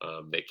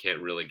 They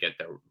can't really get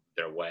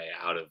their way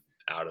out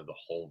of the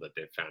hole that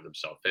they've found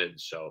themselves in.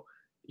 So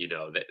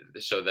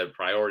so their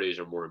priorities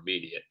are more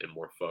immediate and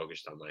more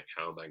focused on like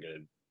how am I going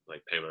to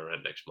like pay my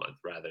rent next month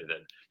rather than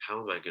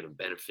how am I going to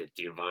benefit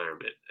the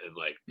environment and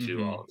like do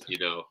Hmm. all.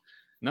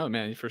 No,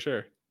 man, for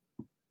sure.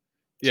 So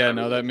Yeah, I mean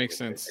no, that that's makes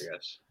my take, sense. I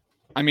guess.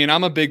 I mean,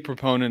 I'm a big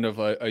proponent of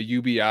a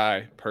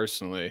UBI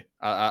personally.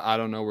 I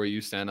don't know where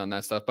you stand on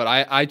that stuff, but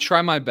I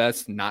try my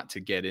best not to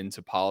get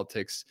into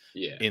politics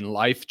Yeah. in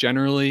life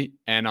generally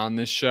and on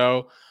this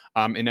show.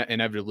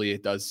 Inevitably,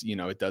 it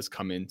does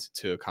come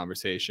into a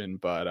conversation,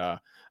 but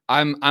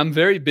I'm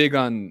very big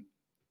on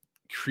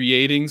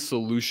creating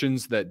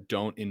solutions that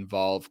don't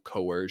involve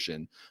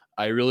coercion.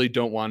 I really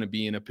don't want to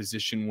be in a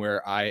position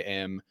where I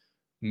am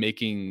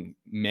making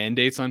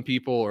mandates on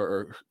people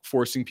or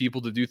forcing people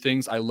to do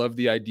things. I love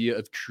the idea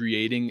of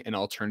creating an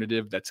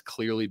alternative that's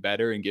clearly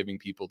better and giving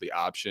people the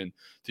option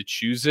to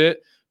choose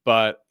it.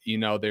 But,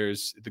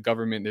 there's the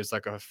government, there's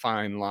like a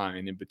fine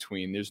line in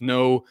between. There's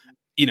no,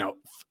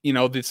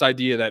 this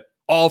idea that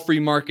all free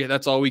market,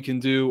 that's all we can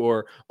do,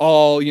 or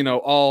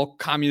all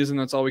communism,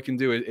 that's all we can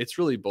do. It's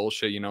really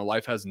bullshit.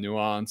 Life has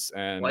nuance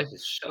and Life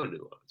is so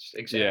nuanced.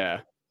 Exactly.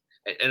 yeah.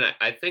 And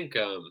I think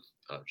oh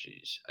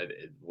geez,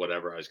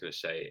 whatever I was going to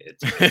say,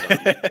 it's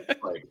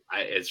like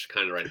it's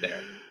kind of right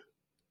there.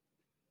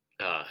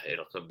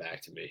 It'll come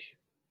back to me.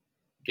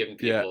 Giving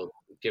Yeah. people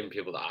giving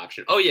people the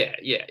option. Oh yeah,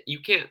 yeah. You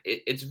can't.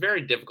 It's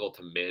very difficult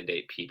to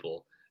mandate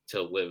people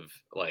to live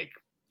like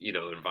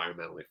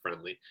environmentally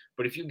friendly.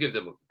 But if you give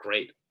them a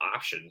great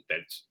option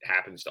that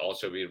happens to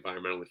also be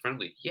environmentally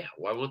friendly, yeah,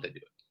 why won't they do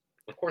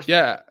it? Of course they will.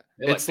 Yeah.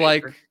 They like It's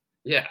like nature.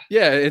 Yeah,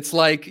 Yeah, it's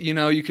like,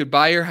 you could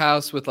buy your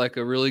house with like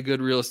a really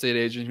good real estate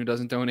agent who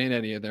doesn't donate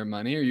any of their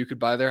money, or you could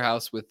buy their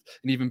house with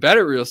an even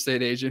better real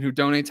estate agent who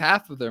donates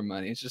half of their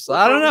money. It's just, what's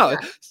I don't wrong with know.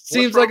 It that? What's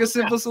seems like wrong a with that?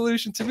 simple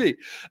solution to me.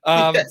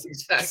 Yeah, S-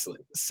 exactly.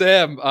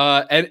 Sam,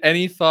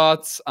 any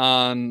thoughts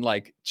on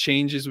like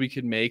changes we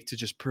could make to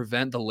just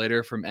prevent the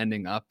litter from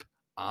ending up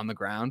on the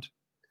ground?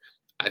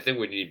 I think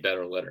we need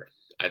better litter.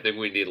 I think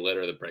we need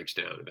litter that breaks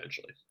down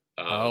eventually.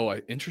 Oh,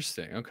 Um,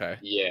 interesting. Okay.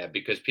 Yeah,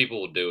 because people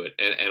will do it,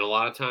 and a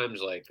lot of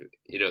times, like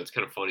it's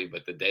kind of funny,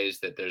 but the days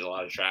that there's a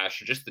lot of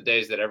trash are just the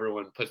days that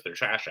everyone puts their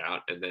trash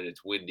out, and then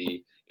it's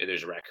windy and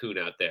there's a raccoon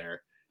out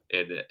there,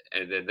 and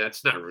then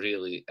that's not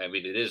really. I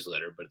mean, it is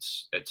litter, but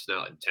it's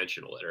not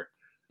intentional litter.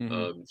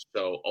 Hmm.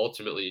 So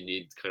ultimately, you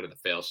need kind of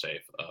the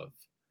failsafe of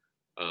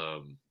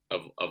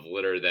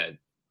litter that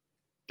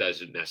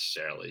doesn't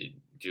necessarily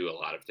do a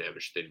lot of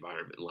damage to the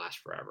environment and last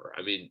forever.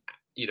 I mean,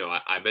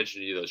 I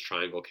mentioned to you those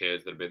triangle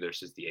cans that have been there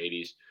since the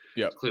 '80s.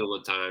 Yep. Clean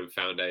one time,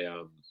 found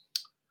a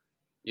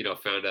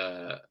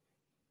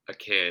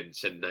can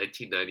said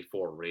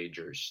 1994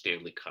 Rangers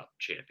Stanley Cup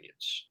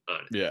champions on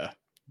it. Yeah.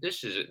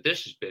 This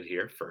has been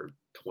here for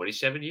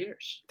 27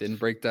 years. Didn't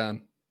break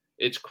down.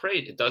 It's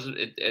great. It doesn't.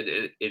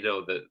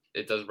 That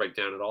it doesn't break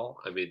down at all.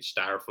 I mean,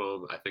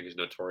 styrofoam I think is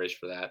notorious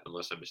for that,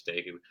 unless I'm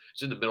mistaken.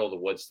 It's in the middle of the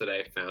woods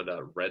today. Found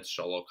a red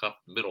Solo cup,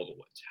 middle of the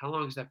woods. How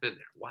long has that been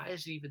there? Why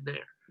is it even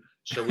there?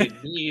 So we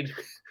need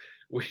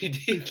we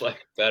need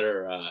like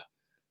better.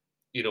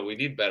 We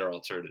need better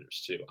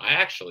alternatives too.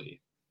 I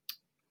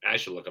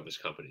should look up this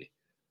company.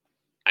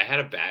 I had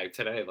a bag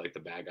today, like the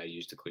bag I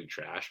use to clean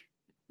trash.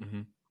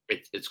 Hmm.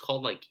 It's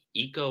called like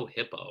Eco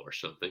Hippo or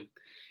something,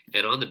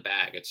 and on the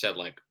bag it said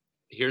like,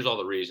 here's all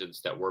the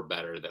reasons that we're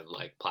better than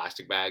like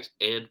plastic bags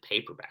and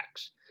paper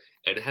bags.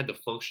 and it had the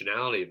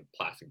functionality of a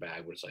plastic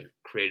bag, where it's like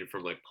created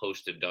from like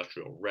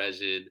post-industrial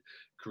resin,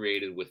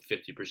 created with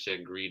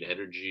 50% green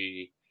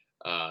energy.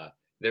 Uh,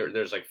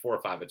 there's like 4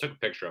 or 5. I took a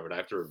picture of it. I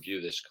have to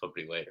review this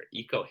company later.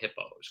 Eco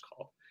Hippo is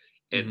called,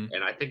 and Hmm.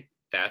 and I think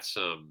that's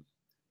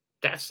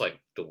like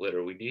the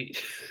litter we need.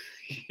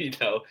 you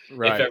know, if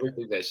Right.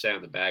 everything they say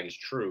on the bag is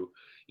true,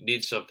 you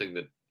need something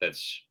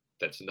that's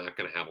not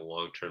going to have a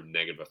long-term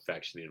negative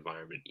effects in the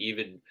environment,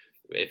 even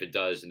if it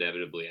does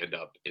inevitably end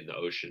up in the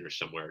ocean or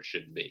somewhere it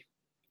shouldn't be.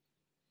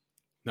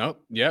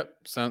 Nope.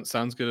 Yep.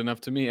 Sounds good enough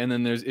to me. And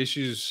then there's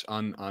issues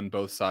on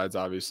both sides,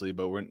 obviously,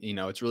 but we're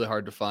it's really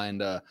hard to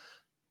find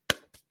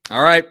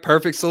all right,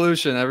 perfect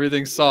solution.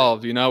 Everything's Right.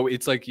 solved.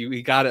 It's like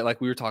you got it,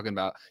 like we were talking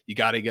about. You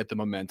got to get the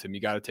momentum.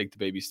 You got to take the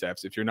baby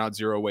steps. If you're not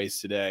zero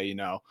waste today,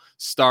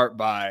 start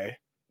by,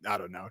 I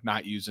don't know,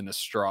 not using a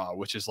straw,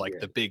 which is like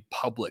Yeah. the big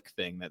public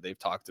thing that they've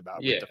talked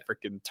about with Yeah. the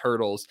freaking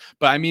turtles.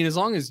 But I mean, as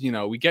long as,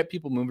 we get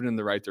people moving in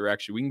the right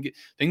direction, we can get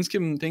things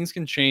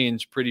can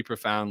change pretty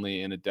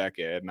profoundly in a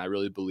decade. And I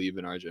really believe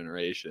in our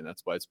generation.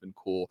 That's why it's been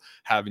cool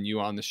having you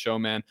on the show,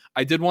 man.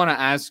 I did want to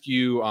ask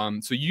you,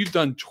 so you've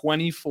done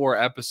 24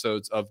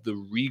 episodes of the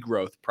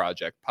Regrowth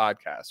Project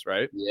podcast,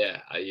 right?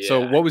 Yeah.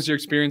 So Yeah. what was your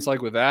experience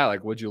like with that?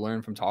 Like, what'd you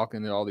learn from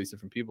talking to all these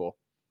different people?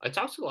 I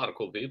talked to a lot of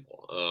cool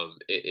people.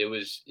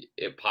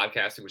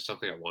 Podcasting was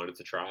something I wanted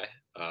to try.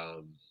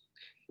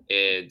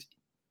 And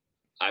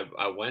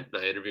I went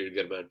and I interviewed a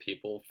good amount of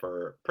people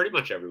for pretty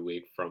much every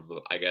week from,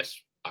 I guess,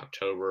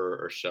 October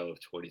or so of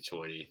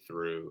 2020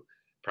 through,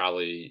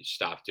 probably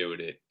stopped doing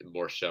it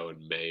more so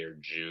in May or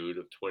June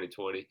of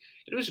 2020.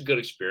 It was a good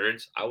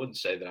experience. I wouldn't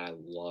say that I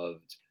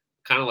loved,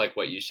 kind of like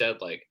what you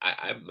said. Like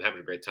I'm having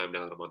a great time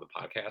now that I'm on the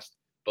podcast.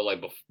 But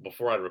like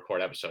before I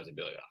record episodes, I'd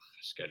be like, oh,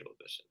 I scheduled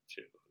this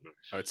in too.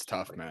 Oh, it's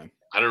tough, man.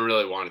 I don't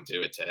really want to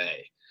do it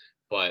today,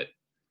 but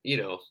you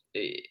know,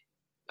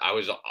 I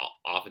was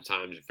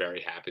oftentimes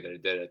very happy that I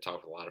did. I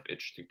talked with a lot of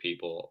interesting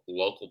people,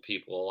 local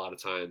people, a lot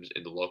of times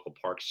in the local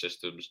park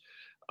systems.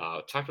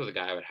 Talked with a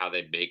guy about how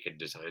they make and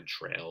design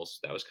trails.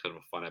 That was kind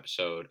of a fun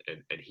episode,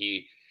 and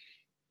he,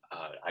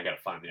 I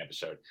gotta find the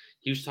episode.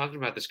 He was talking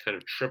about this kind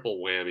of triple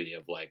whammy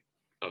of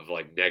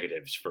like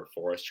negatives for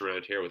forests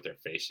around here, what they're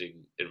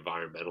facing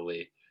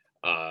environmentally: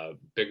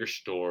 bigger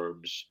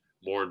storms,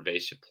 more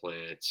invasive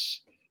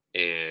plants,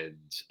 and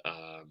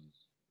um,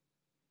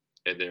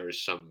 and there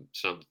was some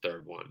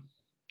third one,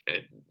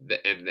 and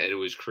it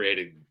was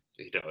creating,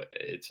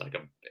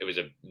 it was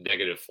a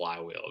negative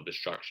flywheel of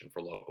destruction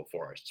for local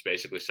forests.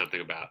 Basically,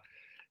 something about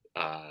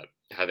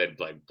how they'd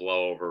like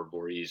blow over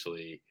more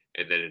easily,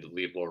 and then it'd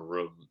leave more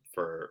room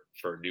for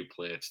new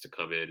plants to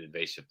come in,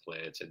 invasive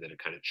plants, and then it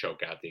kind of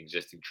choke out the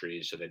existing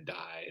trees, so they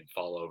die and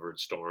fall over in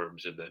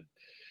storms, and then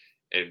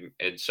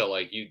and so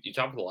like you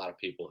talk with a lot of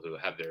people who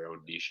have their own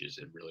niches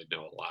and really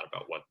know a lot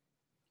about what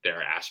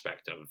their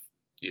aspect of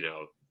you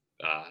know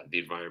the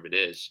environment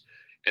is,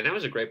 and that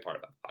was a great part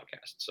about the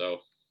podcast. So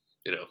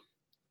you know,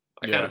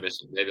 I kind of Yeah.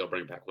 miss it. Maybe I'll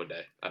bring it back one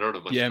day. I don't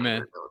have much Yeah, time right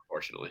man. now,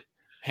 unfortunately.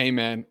 Hey,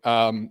 man.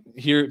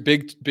 Here,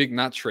 big,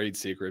 not trade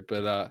secret,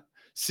 but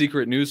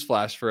secret news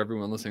flash for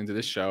everyone listening to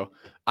this show.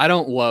 I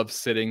don't love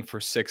sitting for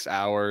 6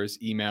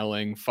 hours,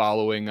 emailing,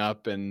 following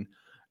up, and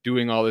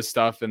doing all this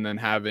stuff, and then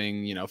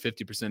having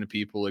 50% of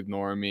people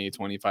ignore me,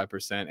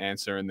 25%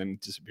 answer, and then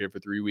disappear for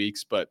 3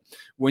 weeks. But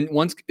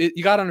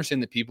you got to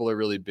understand that people are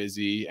really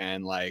busy,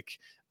 and like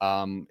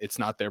it's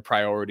not their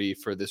priority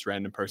for this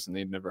random person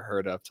they've never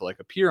heard of to like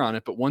appear on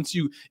it. But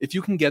if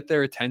you can get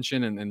their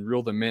attention and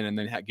reel them in, and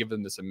then give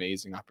them this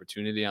amazing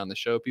opportunity on the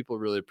show, people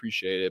really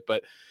appreciate it.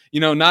 But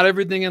not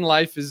everything in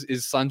life is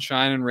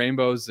sunshine and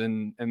rainbows,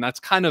 and that's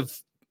kind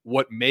of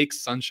what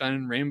makes sunshine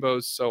and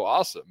rainbows so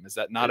awesome, is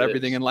that not It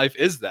everything in is. life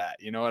is that.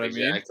 You know what I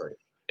mean? Exactly.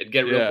 It'd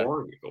get real Yeah.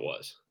 boring if it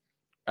was.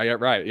 I got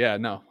right. Yeah,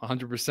 no,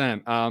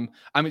 100%.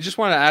 I mean, just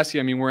want to ask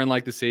you, I mean, we're in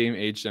like the same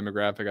age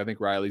demographic. I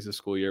think Riley's a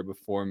school year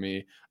before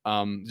me.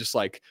 Just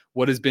like,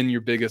 what has been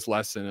your biggest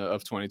lesson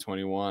of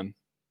 2021?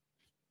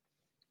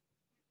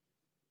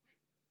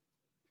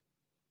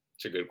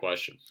 It's a good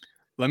question.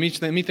 Let me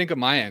think of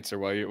my answer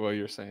while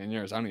you're saying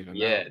yours. I don't even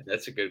know. Yeah,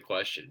 that's a good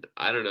question.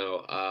 I don't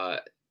know.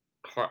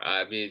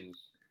 I mean,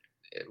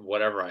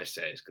 whatever I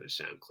say is going to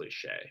sound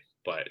cliche,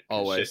 but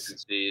Always.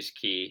 consistency is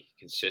key.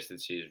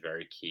 Consistency is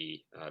very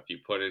key. If you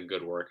put in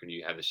good work and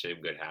you have the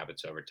same good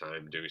habits over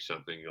time, doing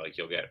something, like,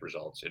 you'll get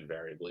results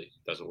invariably.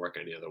 It doesn't work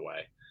any other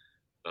way.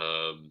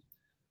 Um,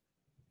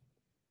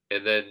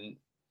 and then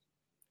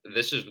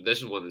this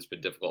is one that's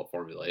been difficult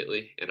for me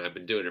lately, and I've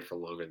been doing it for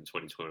longer than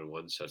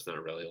 2021, so it's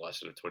not really a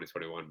lesson of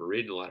 2021. But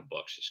reading a lot of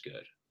books is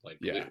good. Like,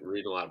 Yeah,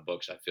 reading a lot of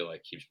books, I feel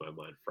like keeps my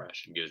mind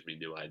fresh and gives me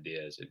new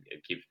ideas, and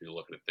keeps me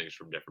looking at things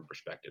from different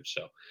perspectives.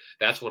 So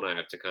that's when I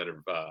have to kind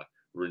of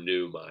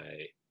renew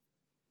my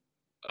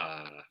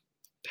uh,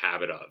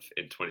 habit of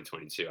in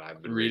 2022.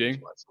 I've been reading reading.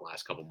 too much the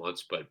last couple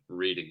months, but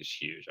reading is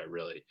huge.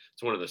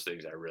 It's one of those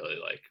things I really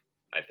like.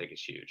 I think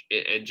is huge,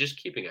 and just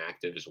keeping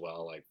active as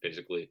well, like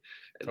physically,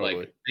 and like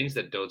Totally. things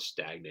that don't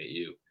stagnate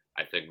you.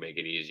 I think make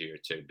it easier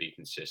to be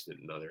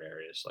consistent in other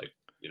areas, like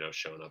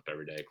showing up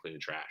every day, cleaning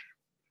trash.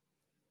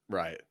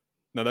 Right.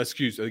 No, that's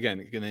huge.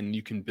 Again, and then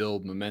you can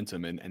build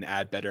momentum and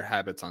add better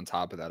habits on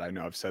top of that. I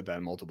know I've said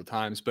that multiple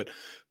times, but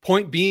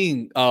point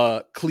being,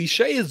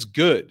 cliche is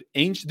good.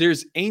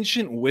 There's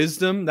ancient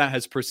wisdom that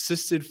has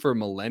persisted for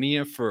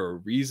millennia for a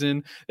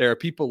reason. There are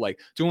people like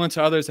do unto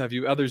others, have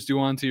you others do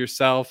unto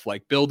yourself,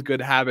 like build good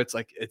habits.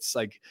 Like it's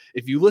like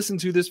if you listen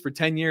to this for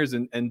 10 years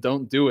and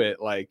don't do it,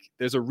 like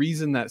there's a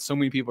reason that so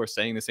many people are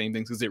saying the same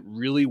things because it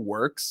really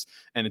works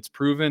and it's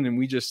proven. And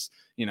we just,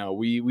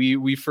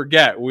 we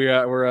forget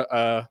we're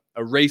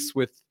a race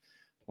with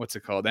what's it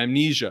called,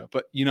 amnesia.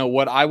 But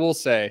what I will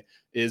say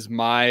is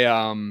my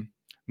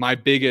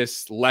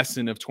biggest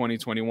lesson of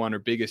 2021 or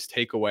biggest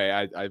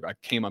takeaway, I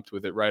came up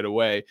with it right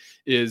away,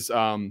 is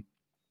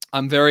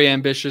I'm very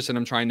ambitious and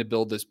I'm trying to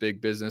build this big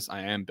business.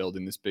 I am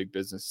building this big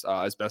business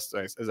as best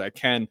as I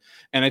can.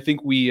 And I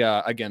think we,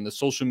 again, the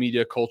social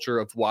media culture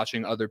of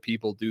watching other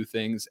people do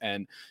things.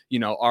 And,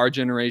 our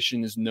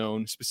generation is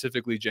known,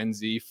 specifically Gen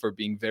Z, for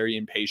being very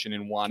impatient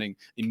and wanting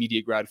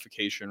immediate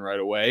gratification right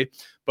away.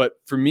 But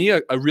for me,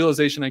 a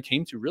realization I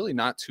came to really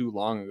not too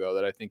long ago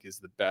that I think is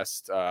the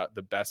best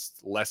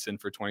lesson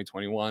for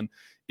 2021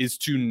 is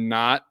to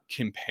not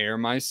compare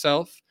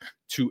myself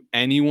to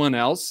anyone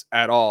else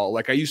at all.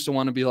 Like I used to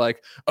want to be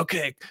like,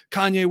 okay,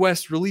 Kanye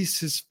West released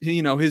his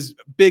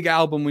big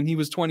album when he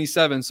was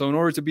 27. So in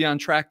order to be on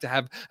track to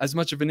have as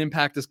much of an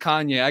impact as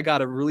Kanye, I got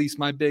to release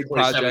my big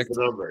 27 is project.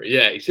 the number.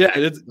 Yeah,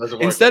 exactly.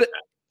 Yeah,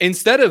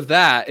 instead of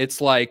that,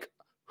 it's like,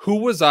 who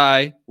was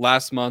I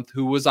last month?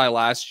 Who was I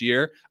last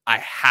year? I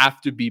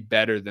have to be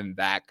better than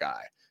that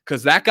guy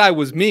because that guy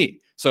was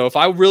me. So if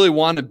I really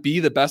want to be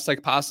the best I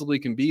possibly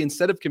can be,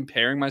 instead of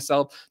comparing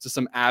myself to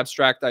some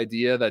abstract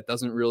idea that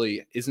isn't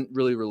really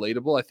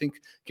relatable, I think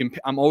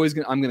I'm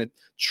going to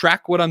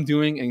track what I'm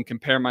doing and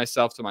compare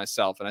myself to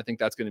myself. And I think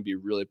that's going to be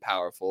really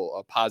powerful,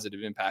 a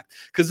positive impact.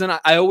 Because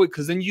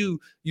then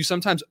you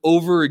sometimes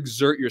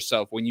overexert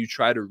yourself when you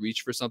try to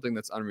reach for something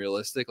that's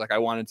unrealistic. Like I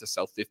wanted to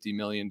sell $50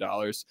 million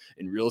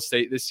in real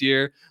estate this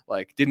year.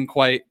 Like didn't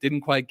quite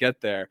get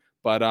there.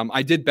 But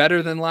I did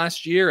better than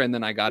last year, and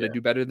then I got to do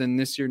better than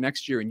this year,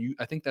 next year. And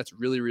I think that's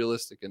really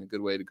realistic and a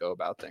good way to go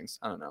about things.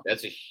 I don't know.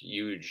 That's a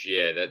huge,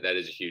 that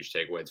is a huge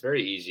takeaway. It's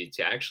very easy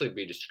to actually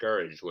be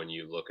discouraged when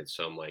you look at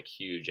some like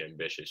huge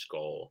ambitious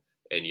goal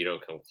and you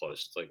don't come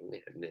close. It's like,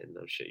 man,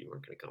 no shit, you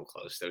weren't going to come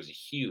close. That was a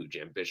huge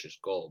ambitious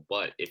goal.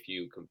 But if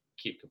you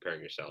keep comparing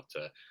yourself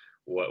to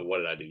what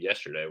did I do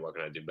yesterday? What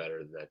can I do better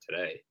than that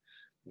today?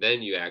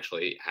 Then you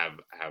actually have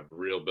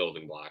real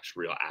building blocks,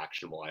 real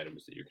actionable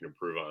items that you can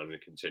improve on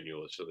and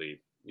continuously,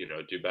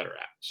 do better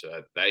at.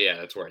 So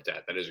that's where it's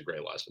at. That is a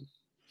great lesson.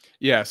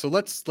 Yeah, so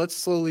let's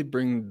slowly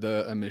bring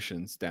the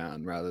emissions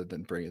down rather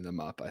than bringing them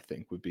up. I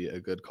think would be a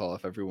good call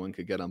if everyone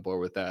could get on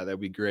board with that. That'd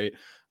be great.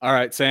 All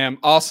right, Sam,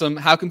 awesome.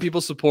 How can people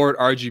support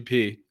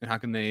RGP and how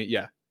can they?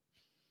 Yeah.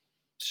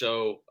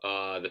 So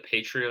the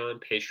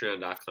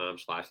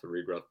patreon.com/the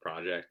Regrowth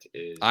Project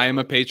is. I am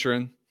a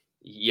patron.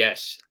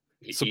 Yes.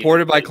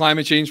 Supported by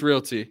Climate Change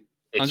Realty.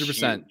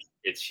 100%.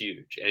 It's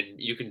huge. And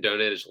you can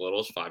donate as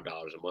little as $5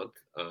 a month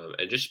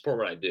and just support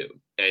what I do.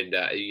 And,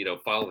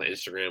 follow the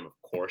Instagram, of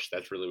course.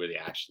 That's really where the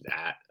action's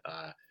at.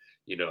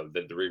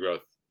 The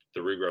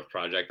Regrowth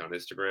Project on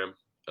Instagram.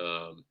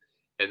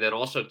 And then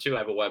also, too, I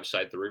have a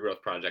website,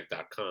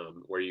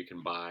 theregrowthproject.com, where you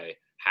can buy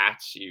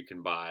hats. You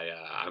can buy,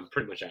 I'm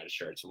pretty much out of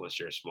shirts unless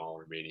you're a small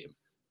or medium.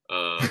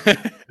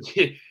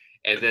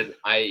 And then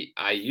I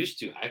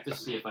have to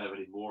see if I have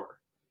any more.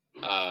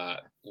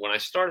 When I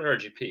started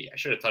RGP, I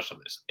should have touched on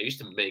this. I used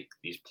to make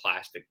these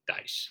plastic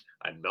dice.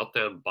 I'd melt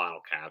down bottle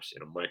caps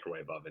in a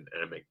microwave oven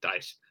and I make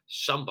dice.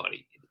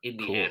 Somebody in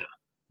Indiana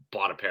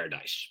bought a pair of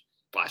dice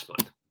last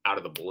month out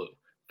of the blue,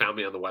 found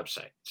me on the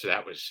website. So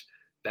that was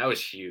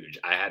huge.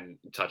 I hadn't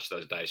touched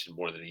those dice in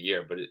more than a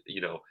year, but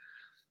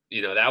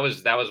that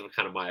was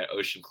kind of my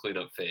ocean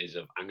cleanup phase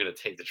of I'm going to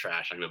take the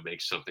trash. I'm going to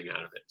make something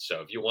out of it.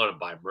 So if you want to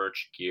buy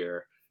merch,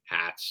 gear,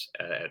 hats,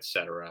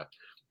 etc.,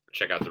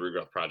 check out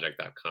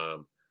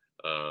theregrowthproject.com.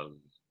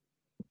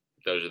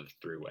 Those are the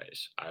three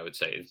ways. I would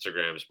say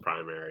Instagram is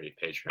primary,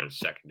 Patreon is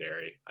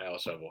secondary. I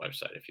also have a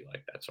website if you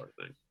like that sort of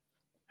thing.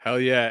 Hell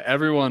yeah.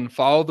 Everyone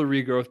follow the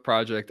Regrowth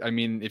Project. I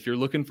mean, if you're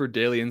looking for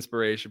daily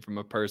inspiration from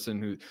a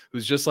person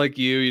who's just like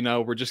you,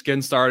 we're just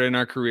getting started in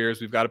our careers.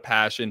 We've got a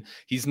passion.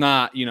 He's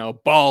not,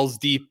 balls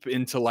deep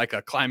into like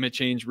a climate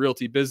change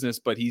realty business,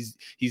 but he's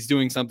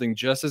doing something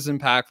just as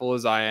impactful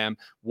as I am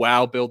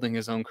while building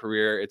his own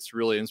career. It's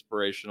really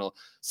inspirational.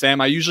 Sam,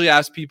 I usually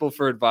ask people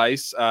for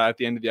advice at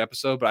the end of the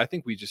episode, but I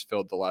think we just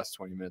filled the last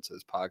 20 minutes of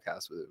this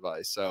podcast with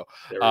advice. So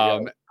there we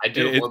go. I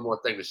do have one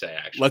more thing to say,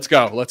 actually. Let's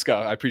go.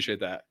 I appreciate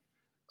that.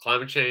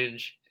 Climate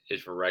change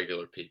is for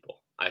regular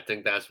people. I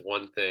think that's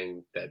one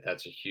thing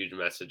that's a huge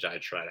message I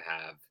try to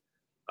have.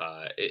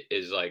 It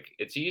is like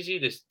it's easy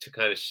to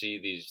kind of see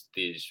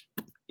these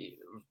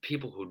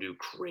people who do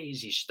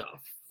crazy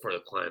stuff for the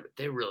climate.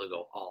 They really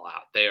go all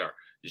out. They are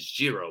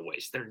zero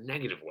waste. They're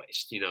negative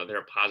waste.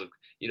 They're positive.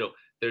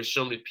 There's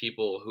so many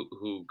people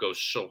who go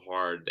so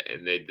hard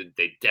and they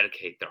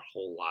dedicate their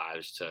whole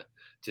lives to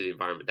the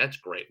environment. That's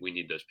great. We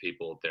need those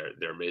people.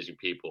 They're amazing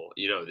people.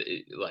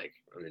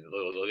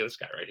 Look at this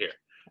guy right here.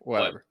 But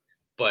Whatever.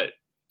 but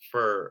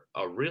for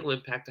a real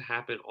impact to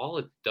happen, all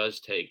it does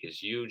take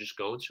is you just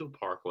going to a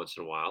park once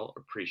in a while,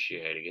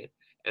 appreciating it,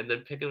 and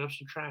then picking up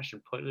some trash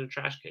and putting it in a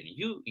trash can.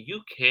 You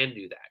can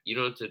do that. You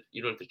don't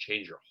have to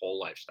change your whole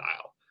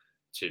lifestyle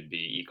to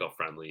be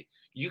eco-friendly.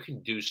 You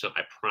can do some.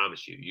 I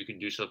promise you, you can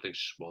do something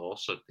small,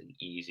 something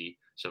easy,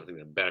 something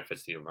that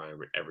benefits the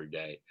environment every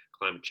day.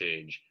 Climate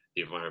change,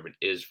 the environment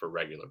is for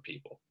regular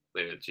people,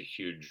 and it's a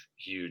huge,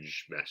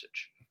 huge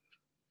message.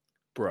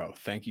 Bro,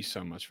 thank you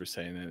so much for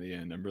saying that at the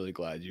end. I'm really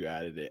glad you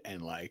added it.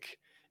 And like,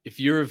 if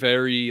you're a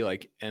very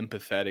like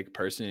empathetic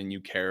person and you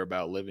care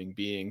about living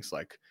beings,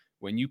 like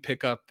when you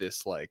pick up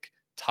this like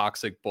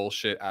toxic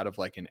bullshit out of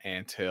like an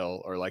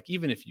anthill, or like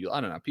even if you,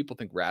 I don't know, people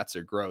think rats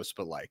are gross,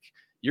 but like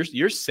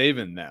you're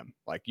saving them,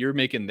 like you're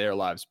making their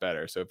lives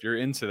better. So if you're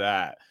into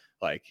that,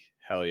 like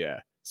hell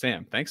yeah.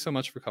 Sam, thanks so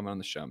much for coming on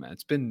the show, man.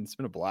 It's been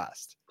a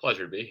blast.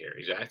 Pleasure to be here.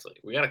 Exactly.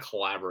 We got to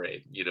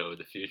collaborate, in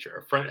the future.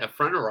 A friend of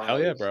Hell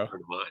yeah, Riley's, bro. a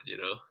friend of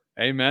mine.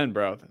 Amen,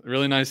 bro.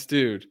 Really nice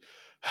dude.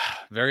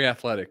 Very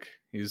athletic.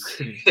 He's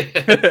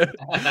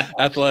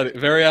athletic,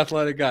 very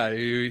athletic guy.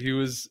 He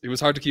was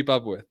hard to keep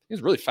up with. He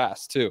was really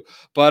fast too.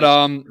 But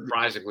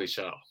Surprisingly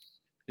so.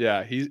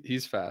 yeah,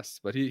 he's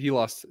fast. But he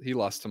lost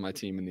to my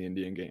team in the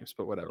Indian games,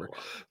 but Oh, whatever. wow.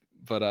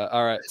 But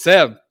all right.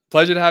 Sam,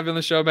 pleasure to have you on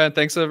the show, man.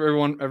 Thanks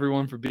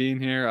everyone for being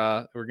here.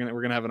 We're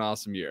gonna have an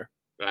awesome year.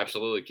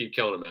 Absolutely. Keep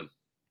killing it, man.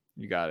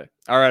 You got it.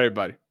 All right,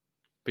 everybody.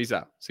 Peace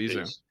out. See you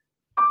soon. Peace.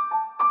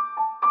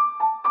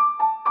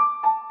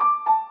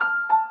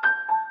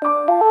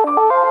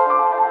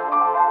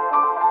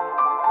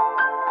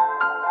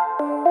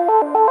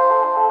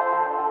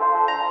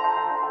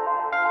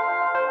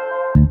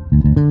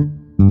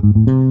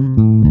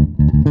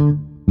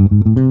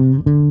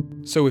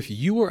 So if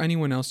you or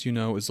anyone else you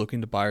know is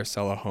looking to buy or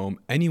sell a home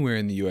anywhere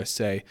in the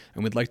USA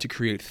and would like to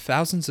create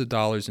thousands of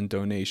dollars in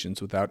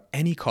donations without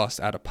any cost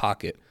out of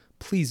pocket,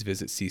 please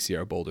visit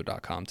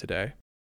ccrboulder.com today.